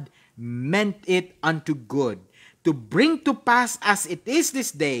God meant it unto good, to bring to pass as it is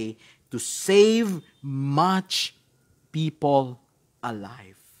this day, to save much people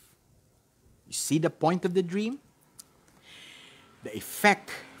alive." You see the point of the dream? The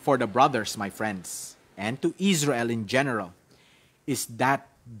effect for the brothers, my friends, and to Israel in general, is that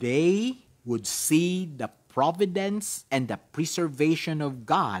they would see the providence and the preservation of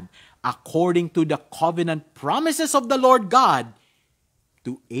God according to the covenant promises of the Lord God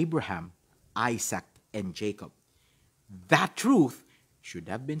to Abraham, Isaac, and Jacob. That truth should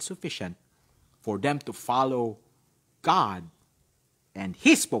have been sufficient for them to follow God and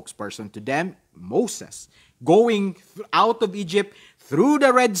His spokesperson to them, Moses, going out of Egypt, through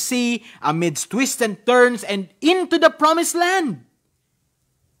the Red Sea, amidst twists and turns, and into the promised land.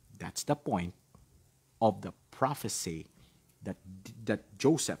 That's the point of the prophecy that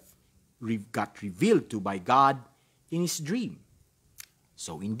Joseph got revealed to by God in his dream.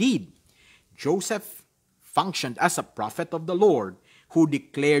 So indeed, Joseph functioned as a prophet of the Lord who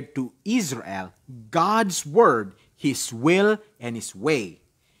declared to Israel God's word, His will, and His way.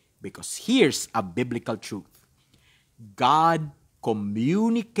 Because here's a biblical truth. God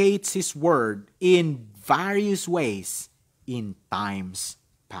communicates His word in various ways in times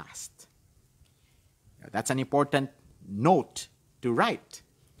past. Now, that's an important note to write.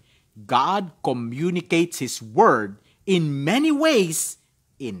 God communicates His word in many ways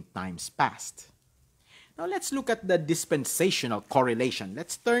in times past. Now let's look at the dispensational correlation.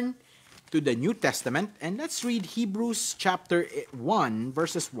 Let's turn to the New Testament and let's read Hebrews chapter 1,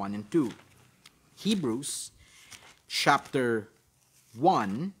 verses 1 and 2. Hebrews chapter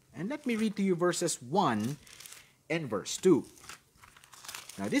 1, and let me read to you verses 1 and verse 2.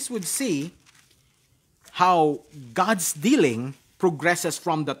 Now this would see how God's dealing progresses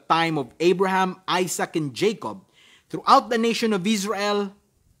from the time of Abraham, Isaac, and Jacob throughout the nation of Israel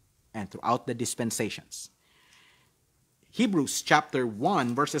and throughout the dispensations. Hebrews chapter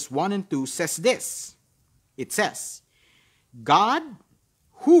 1 verses 1 and 2 says this. It says, "God,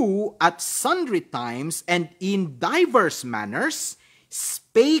 who at sundry times and in diverse manners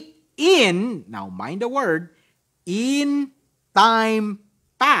spake in," now mind the word, "in time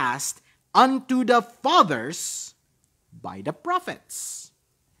past unto the fathers by the prophets."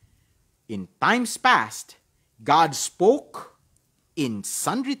 In times past, God spoke in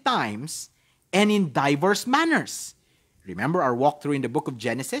sundry times and in diverse manners. Remember our walkthrough in the book of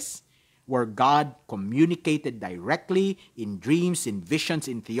Genesis, where God communicated directly in dreams, in visions,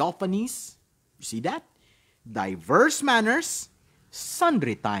 in theophanies. You see that? Diverse manners,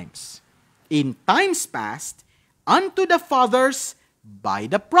 sundry times. In times past, unto the fathers by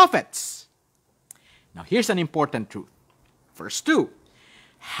the prophets. Now here's an important truth. Verse 2.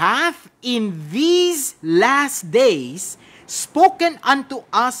 "Hath in these last days spoken unto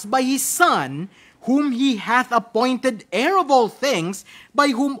us by His Son, whom He hath appointed heir of all things, by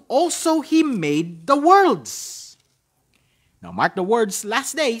whom also He made the worlds." Now mark the words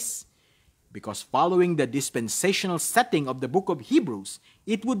 "last days," because following the dispensational setting of the book of Hebrews,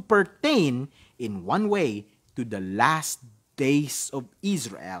 it would pertain in one way to the last days of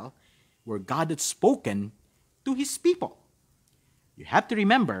Israel, where God had spoken to His people. You have to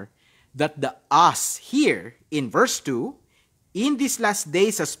remember that the "us" here in verse 2, "in these last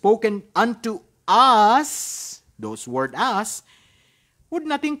days has spoken unto us," those word "us," would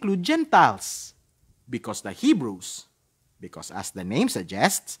not include Gentiles. Because the Hebrews, because as the name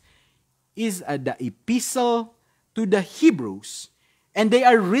suggests, is the epistle to the Hebrews, and they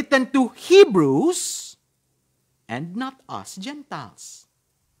are written to Hebrews and not us Gentiles.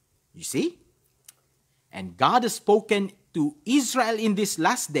 You see? And God has spoken to Israel in these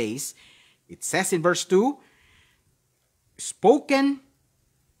last days. It says in verse 2, "spoken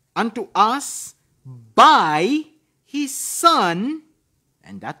unto us by His Son,"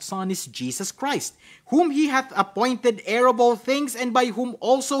 and that Son is Jesus Christ, "whom He hath appointed heir of all things, and by whom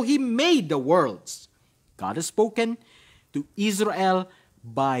also He made the worlds." God has spoken to Israel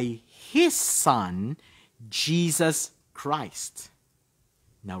by His Son, Jesus Christ.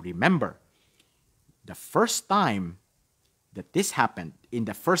 Now remember, the first time that this happened, in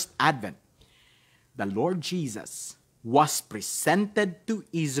the first Advent, the Lord Jesus was presented to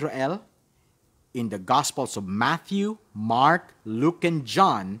Israel in the Gospels of Matthew, Mark, Luke, and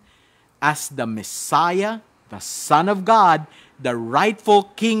John as the Messiah, the Son of God, the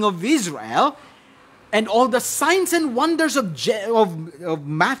rightful King of Israel. And all the signs and wonders of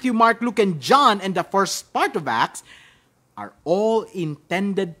Matthew, Mark, Luke, and John and the first part of Acts are all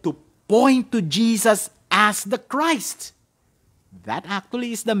intended to point to Jesus as the Christ. That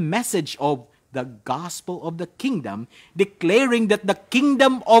actually is the message of the gospel of the kingdom, declaring that the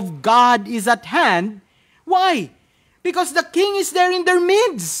kingdom of God is at hand. Why? Because the king is there in their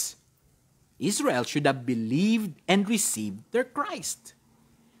midst. Israel should have believed and received their Christ.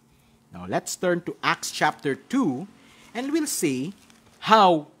 Now let's turn to Acts chapter 2, and we'll see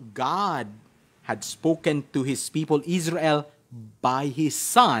how God had spoken to his people Israel by his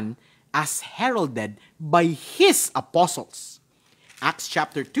Son as heralded by his apostles. Acts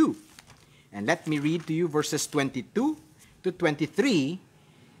chapter 2. And let me read to you verses 22 to 23.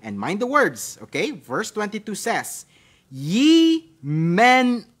 And mind the words, okay? Verse 22 says, "Ye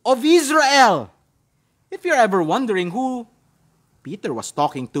men of Israel." If you're ever wondering who Peter was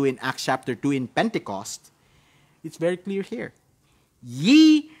talking to in Acts chapter 2 in Pentecost, it's very clear here.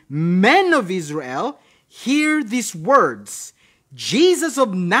 "Ye men of Israel, hear these words. Jesus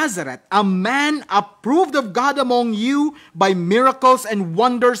of Nazareth, a man approved of God among you by miracles and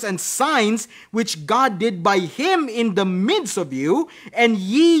wonders and signs, which God did by him in the midst of you, and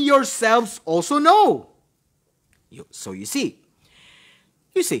ye yourselves also know." So you see,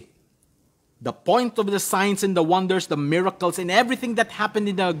 the point of the signs and the wonders, the miracles, and everything that happened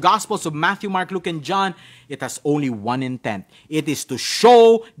in the Gospels of Matthew, Mark, Luke, and John, it has only one intent. It is to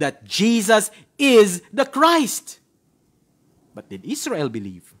show that Jesus is the Christ. But did Israel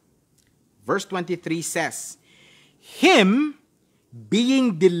believe? Verse 23 says, "Him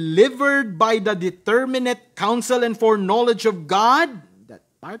being delivered by the determinate counsel and foreknowledge of God." That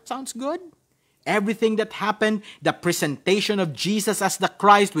part sounds good. Everything that happened, the presentation of Jesus as the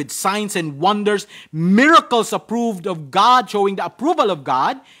Christ with signs and wonders, miracles approved of God, showing the approval of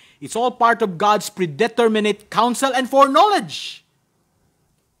God, it's all part of God's predeterminate counsel and foreknowledge.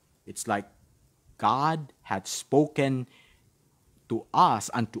 It's like God had spoken to us,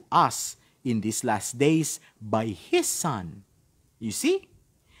 unto us in these last days by his Son. You see?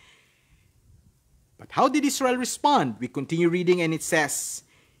 But how did Israel respond? We continue reading and it says,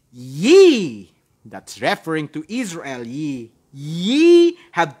 "Ye," that's referring to Israel, "ye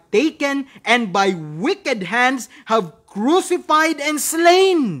have taken and by wicked hands have crucified and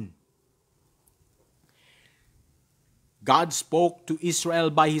slain." God spoke to Israel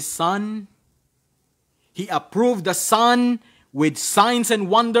by his Son. He approved the Son with signs and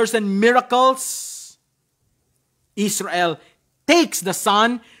wonders and miracles. Israel takes the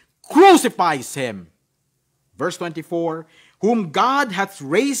Son, crucifies him. Verse 24, "Whom God hath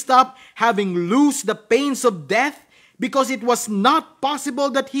raised up, having loosed the pains of death, because it was not possible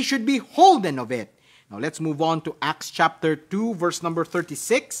that he should be holden of it." Now let's move on to Acts chapter 2, verse number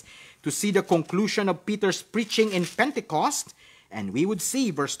 36, to see the conclusion of Peter's preaching in Pentecost. And we would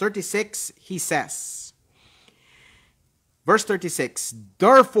see, verse 36, he says, verse 36,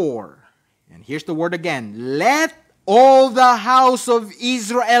 "Therefore," and here's the word again, "let all the house of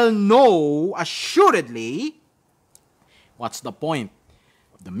Israel know assuredly." What's the point?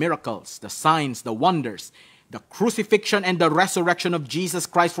 The miracles, the signs, the wonders, the crucifixion and the resurrection of Jesus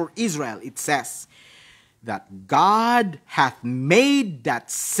Christ for Israel. It says that God hath made that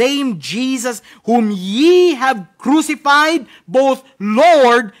same Jesus whom ye have crucified both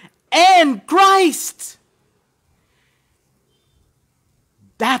Lord and Christ.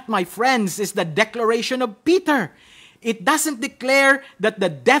 That, my friends, is the declaration of Peter. It doesn't declare that the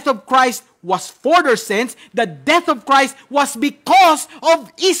death of Christ was for their sins. The death of Christ was because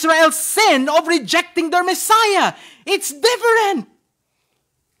of Israel's sin of rejecting their Messiah. It's different.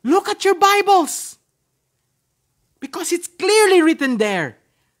 Look at your Bibles. Because it's clearly written there.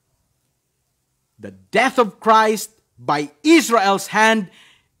 The death of Christ by Israel's hand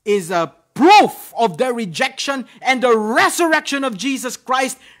is a proof of their rejection, and the resurrection of Jesus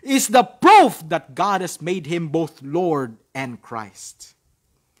Christ is the proof that God has made him both Lord and Christ.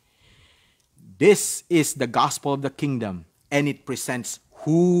 This is the gospel of the kingdom, and it presents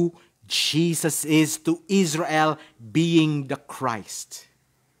who Jesus is to Israel, being the Christ.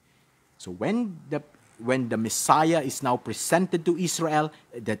 So when the Messiah is now presented to Israel,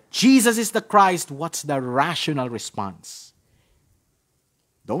 that Jesus is the Christ, what's the rational response?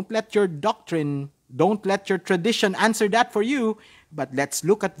 Don't let your doctrine, don't let your tradition answer that for you. But let's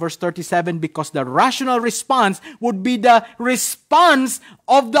look at verse 37, because the rational response would be the response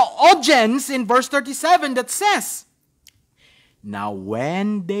of the audience in verse 37 that says, Now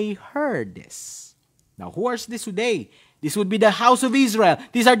when they heard this, now who is this today? This would be the house of Israel.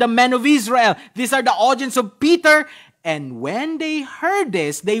 These are the men of Israel. These are the audience of Peter. And when they heard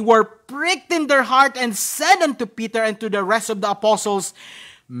this, they were pricked in their heart and said unto Peter and to the rest of the apostles,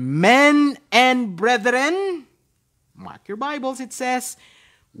 Men and brethren, mark your Bibles, it says,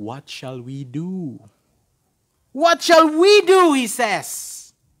 what shall we do? What shall we do, he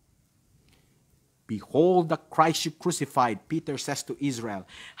says. Behold the Christ you crucified, Peter says to Israel.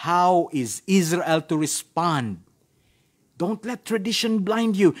 How is Israel to respond? Don't let tradition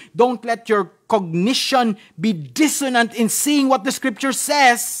blind you. Don't let your cognition be dissonant in seeing what the scripture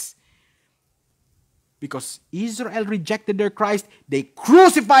says. Because Israel rejected their Christ, they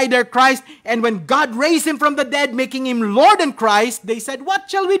crucified their Christ, and when God raised him from the dead, making him Lord and Christ, they said, what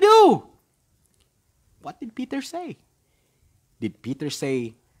shall we do? What did Peter say? Did Peter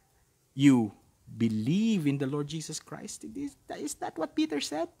say, you believe in the Lord Jesus Christ? Is that what Peter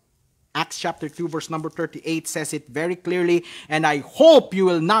said? Acts chapter 2 verse number 38 says it very clearly, and I hope you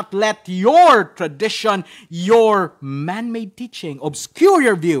will not let your tradition, your man-made teaching obscure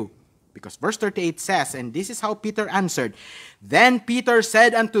your view. Because verse 38 says, and this is how Peter answered, Then Peter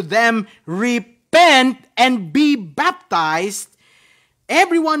said unto them, Repent and be baptized,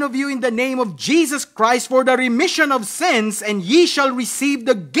 every one of you in the name of Jesus Christ for the remission of sins, and ye shall receive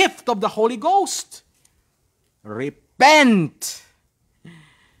the gift of the Holy Ghost. Repent.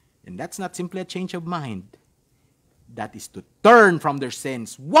 And that's not simply a change of mind. That is to turn from their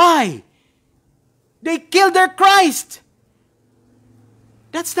sins. Why? They killed their Christ.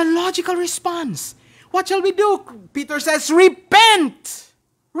 That's the logical response. What shall we do? Peter says, repent.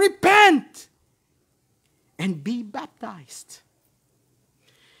 Repent. And be baptized.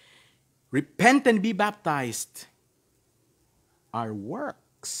 Repent and be baptized are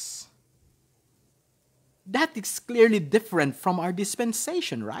works. That is clearly different from our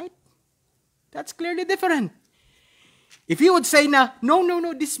dispensation, right? That's clearly different. If you would say na,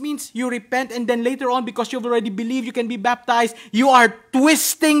 no, this means you repent and then later on because you've already believed you can be baptized, you are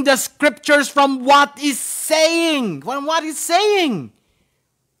twisting the scriptures from what is saying. From what is saying.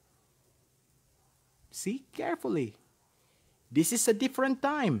 See carefully. This is a different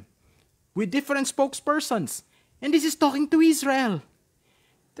time with different spokespersons. And this is talking to Israel.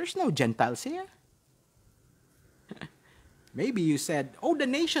 There's no Gentiles here. Maybe you said, oh, the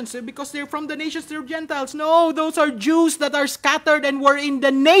nations, because they're from the nations, they're Gentiles. No, those are Jews that are scattered and were in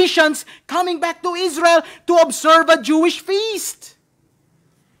the nations coming back to Israel to observe a Jewish feast.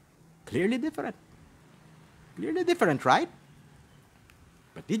 Clearly different. Clearly different, right?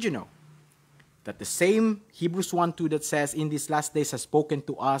 But did you know that the same Hebrews 1:2 that says, in these last days has spoken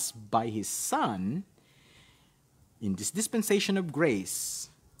to us by His Son, in this dispensation of grace,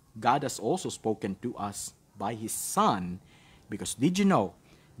 God has also spoken to us by His Son. Because did you know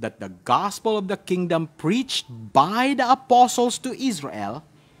that the gospel of the kingdom preached by the apostles to Israel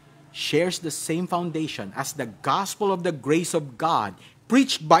shares the same foundation as the gospel of the grace of God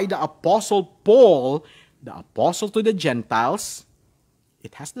preached by the apostle Paul, the apostle to the Gentiles?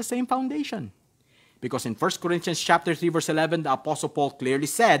 It has the same foundation. Because in 1 Corinthians chapter 3 verse 11, the apostle Paul clearly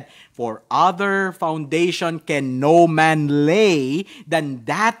said, For other foundation can no man lay than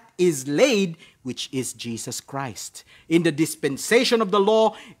that is laid, which is Jesus Christ. In the dispensation of the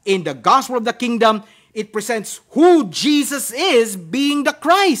law, in the gospel of the kingdom, it presents who Jesus is, being the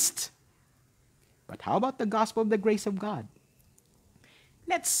Christ. But how about the gospel of the grace of God?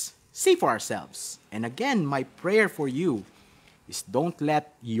 Let's see for ourselves. And again, my prayer for you is don't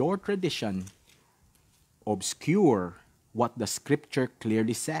let your tradition obscure what the scripture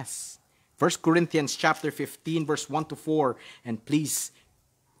clearly says. 1 Corinthians chapter 15 verse 1 to 4, and please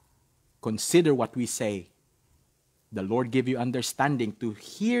consider what we say. The Lord give you understanding to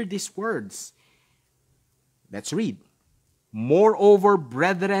hear these words. Let's read. Moreover,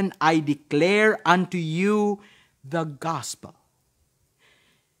 brethren, I declare unto you the gospel.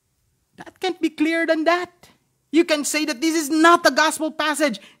 That can't be clearer than that. You can say that this is not a gospel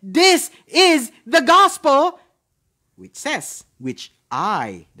passage. This is the gospel, which says, which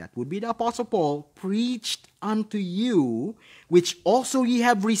I, that would be the Apostle Paul, preached unto you, which also ye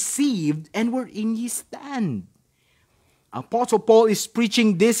have received, and wherein ye stand. Apostle Paul is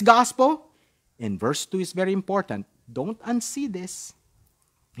preaching this gospel, and verse 2 is very important. Don't unsee this.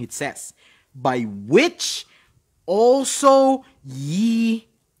 It says, by which also ye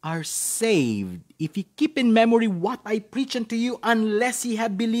are saved, if ye keep in memory what I preach unto you, unless ye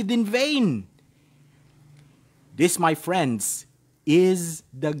have believed in vain. This, my friends, is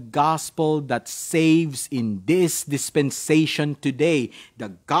the gospel that saves in this dispensation today. The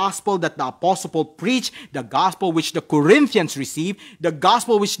gospel that the apostle Paul preached, the gospel which the Corinthians received, the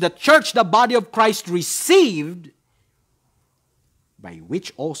gospel which the church, the body of Christ, received, by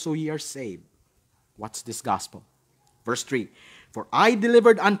which also ye are saved. What's this gospel? Verse 3, for I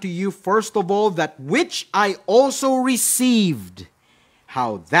delivered unto you first of all that which I also received,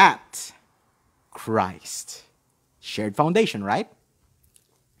 how that Christ. Shared foundation, right?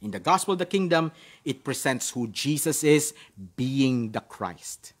 In the gospel of the kingdom, it presents who Jesus is, being the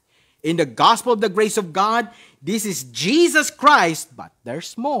Christ. In the gospel of the grace of God, this is Jesus Christ, but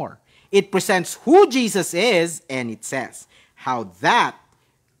there's more. It presents who Jesus is, and it says, how that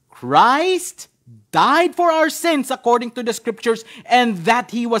Christ died for our sins according to the scriptures, and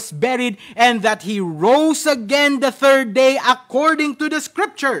that he was buried, and that he rose again the third day according to the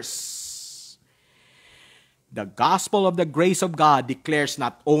scriptures. The gospel of the grace of God declares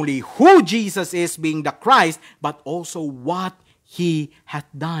not only who Jesus is, being the Christ, but also what he hath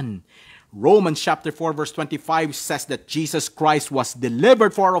done. Romans chapter 4 verse 25 says that Jesus Christ was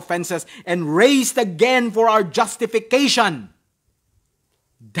delivered for our offenses and raised again for our justification.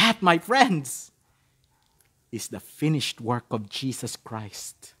 That, my friends, is the finished work of Jesus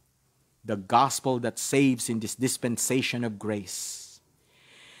Christ. The gospel that saves in this dispensation of grace.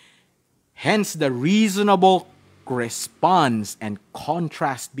 Hence the reasonable response and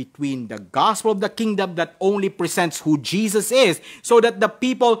contrast between the gospel of the kingdom that only presents who Jesus is, so that the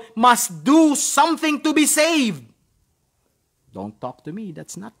people must do something to be saved. Don't talk to me.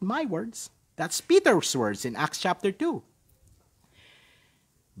 That's not my words. That's Peter's words in Acts chapter 2.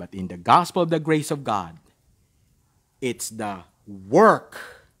 But in the gospel of the grace of God, it's the work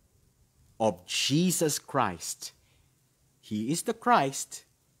of Jesus Christ. He is the Christ,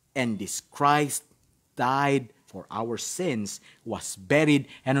 and this Christ died for our sins, was buried,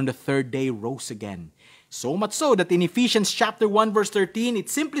 and on the third day rose again. So much so that in Ephesians chapter 1 verse 13, it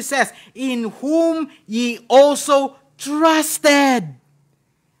simply says, in whom ye also trusted.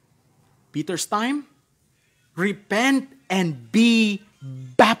 Peter's time, repent and be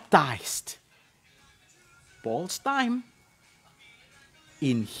baptized. Paul's time,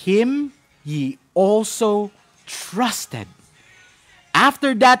 in him ye also trusted.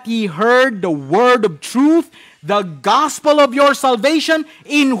 After that ye heard the word of truth, the gospel of your salvation,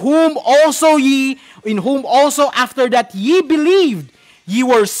 in whom also after that ye believed, ye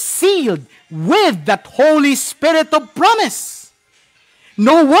were sealed with that Holy Spirit of promise.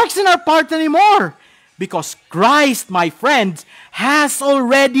 No works in our part anymore, because Christ, my friends, has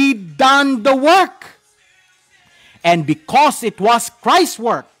already done the work. And because it was Christ's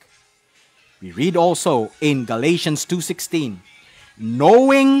work, we read also in Galatians 2:16,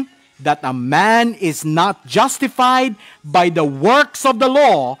 knowing that a man is not justified by the works of the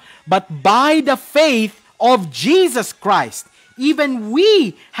law, but by the faith of Jesus Christ. Even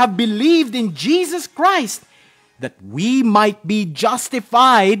we have believed in Jesus Christ, that we might be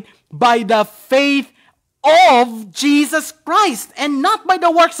justified by the faith of Jesus Christ, and not by the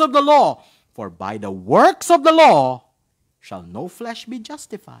works of the law. For by the works of the law shall no flesh be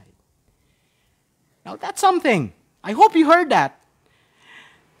justified. Now that's something. I hope you heard that.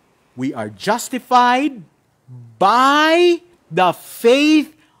 We are justified by the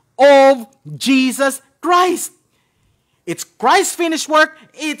faith of Jesus Christ. It's Christ's finished work.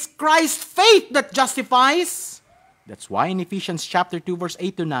 It's Christ's faith that justifies. That's why in Ephesians chapter 2 verse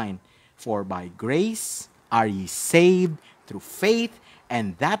 8 to 9, for by grace are ye saved through faith,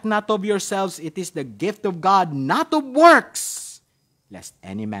 and that not of yourselves, it is the gift of God, not of works, lest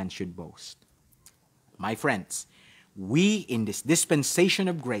any man should boast. My friends, we in this dispensation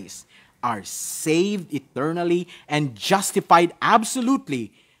of grace are saved eternally and justified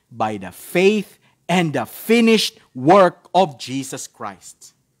absolutely by the faith and the finished work of Jesus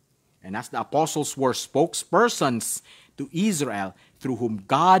Christ. And as the apostles were spokespersons to Israel, through whom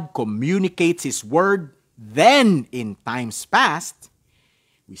God communicates His word then in times past,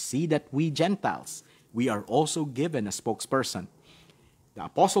 we see that we Gentiles, we are also given a spokesperson. The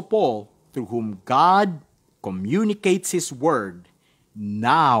Apostle Paul, through whom God communicates His word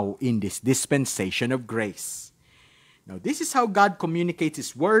now in this dispensation of grace. Now, this is how God communicates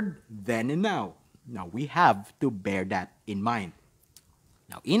His word then and now. Now, we have to bear that in mind.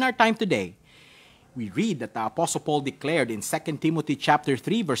 Now, in our time today, we read that the Apostle Paul declared in 2 Timothy chapter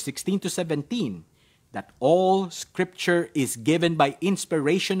 3, verse 16 to 17, that all Scripture is given by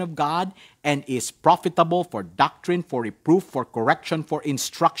inspiration of God and is profitable for doctrine, for reproof, for correction, for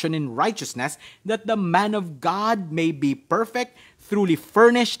instruction in righteousness, that the man of God may be perfect, truly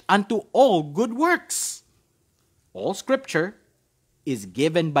furnished unto all good works. All Scripture is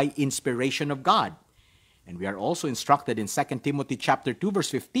given by inspiration of God. And we are also instructed in 2 Timothy chapter 2, verse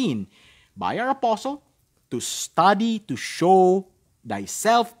 15, by our apostle, to study to show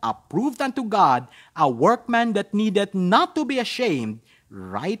thyself approved unto God, a workman that needeth not to be ashamed,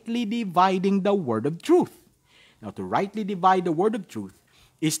 rightly dividing the word of truth. Now, to rightly divide the word of truth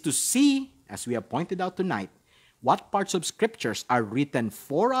is to see, as we have pointed out tonight, what parts of scriptures are written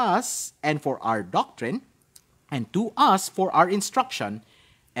for us and for our doctrine, and to us for our instruction,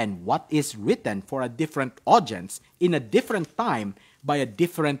 and what is written for a different audience in a different time by a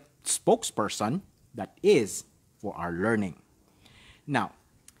different spokesperson that is for our learning. Now,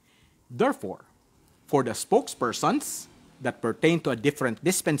 therefore, for the spokespersons that pertain to a different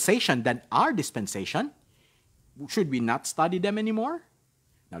dispensation than our dispensation, should we not study them anymore?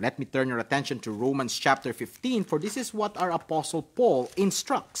 Now, let me turn your attention to Romans chapter 15, for this is what our Apostle Paul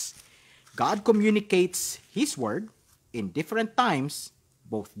instructs. God communicates His word in different times,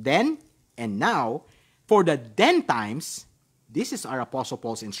 both then and now. For the then times, this is our Apostle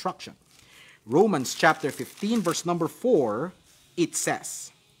Paul's instruction. Romans chapter 15, verse number 4, it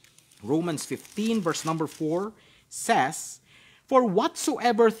says, Romans 15, verse number 4 says, For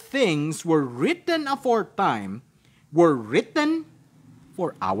whatsoever things were written aforetime were written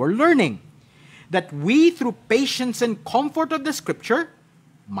for our learning, that we through patience and comfort of the Scripture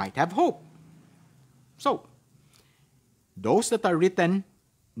might have hope. So, those that are written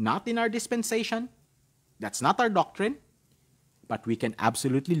not in our dispensation, that's not our doctrine, but we can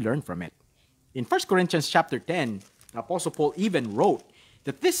absolutely learn from it. In 1 Corinthians chapter 10, the Apostle Paul even wrote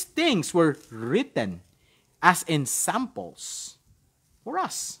that these things were written as in samples for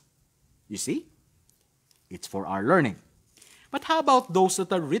us. You see? It's for our learning. But how about those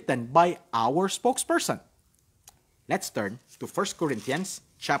that are written by our spokesperson? Let's turn to 1 Corinthians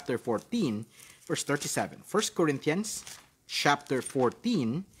chapter 14, verse 37. 1 Corinthians chapter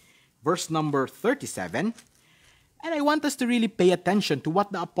 14, verse number 37. And I want us to really pay attention to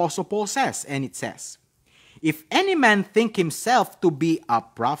what the Apostle Paul says. And it says, If any man think himself to be a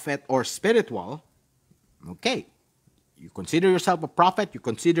prophet or spiritual, okay, you consider yourself a prophet, you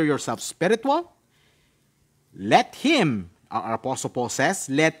consider yourself spiritual, let him, our Apostle Paul says,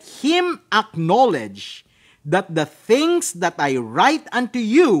 let him acknowledge that the things that I write unto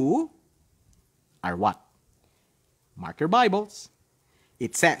you are what? Mark your Bibles.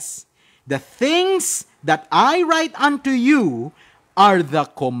 It says, the things that I write unto you are the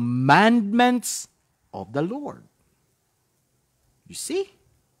commandments of the Lord. You see?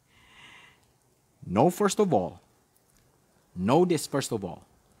 Know this first of all,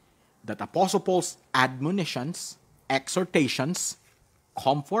 that Apostle Paul's admonitions, exhortations,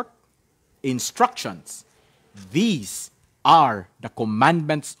 comfort, instructions, these are the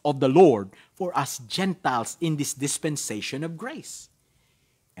commandments of the Lord for us Gentiles in this dispensation of grace.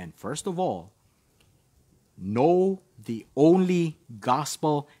 And first of all, know the only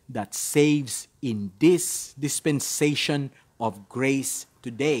gospel that saves in this dispensation of grace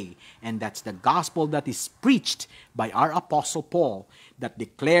today. And that's the gospel that is preached by our Apostle Paul, that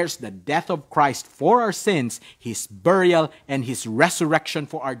declares the death of Christ for our sins, His burial, and His resurrection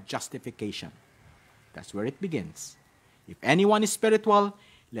for our justification. That's where it begins. If anyone is spiritual,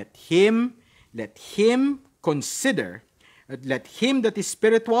 let him consider, let him that is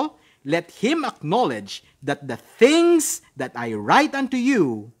spiritual, let him acknowledge that the things that I write unto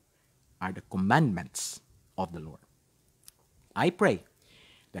you are the commandments of the Lord. I pray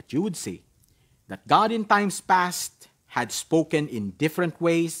that you would see that God in times past had spoken in different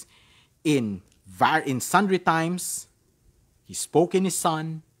ways, in sundry times. He spoke in His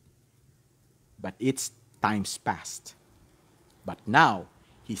Son, but it's times past. But now,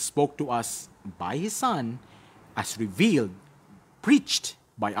 He spoke to us by His Son, as revealed, preached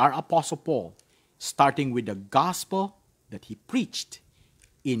by our Apostle Paul, starting with the gospel that he preached,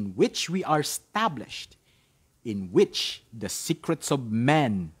 in which we are established, in which the secrets of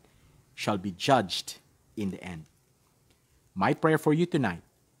men shall be judged in the end. My prayer for you tonight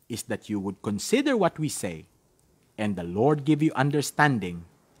is that you would consider what we say, and the Lord give you understanding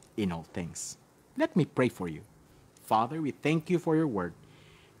in all things. Let me pray for you. Father, we thank you for your word.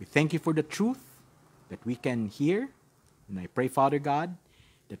 We thank you for the truth that we can hear. And I pray, Father God,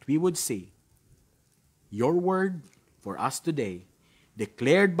 that we would see your word for us today,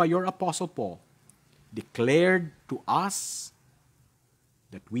 declared by your Apostle Paul, declared to us,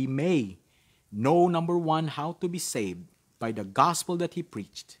 that we may know, number one, how to be saved by the gospel that he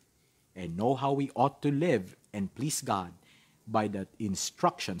preached, and know how we ought to live and please God by the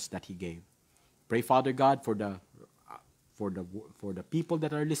instructions that he gave. Pray, Father God, for the people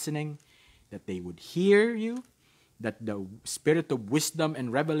that are listening, that they would hear you, that the spirit of wisdom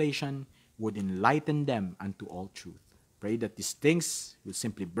and revelation would enlighten them unto all truth. Pray that these things will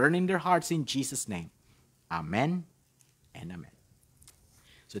simply burn in their hearts in Jesus' name. Amen and amen.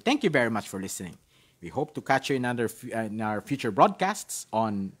 So thank you very much for listening. We hope to catch you in our future broadcasts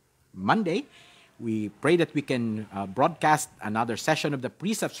on Monday. We pray that we can broadcast another session of the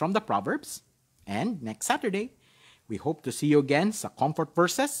precepts from the Proverbs. And next Saturday, we hope to see you again sa Comfort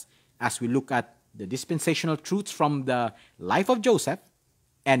Verses as we look at the dispensational truths from the life of Joseph,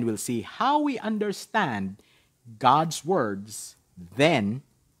 and we'll see how we understand God's words then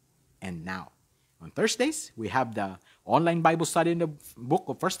and now. On Thursdays, we have the online Bible study in the book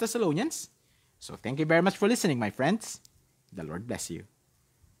of 1 Thessalonians. So thank you very much for listening, my friends. The Lord bless you.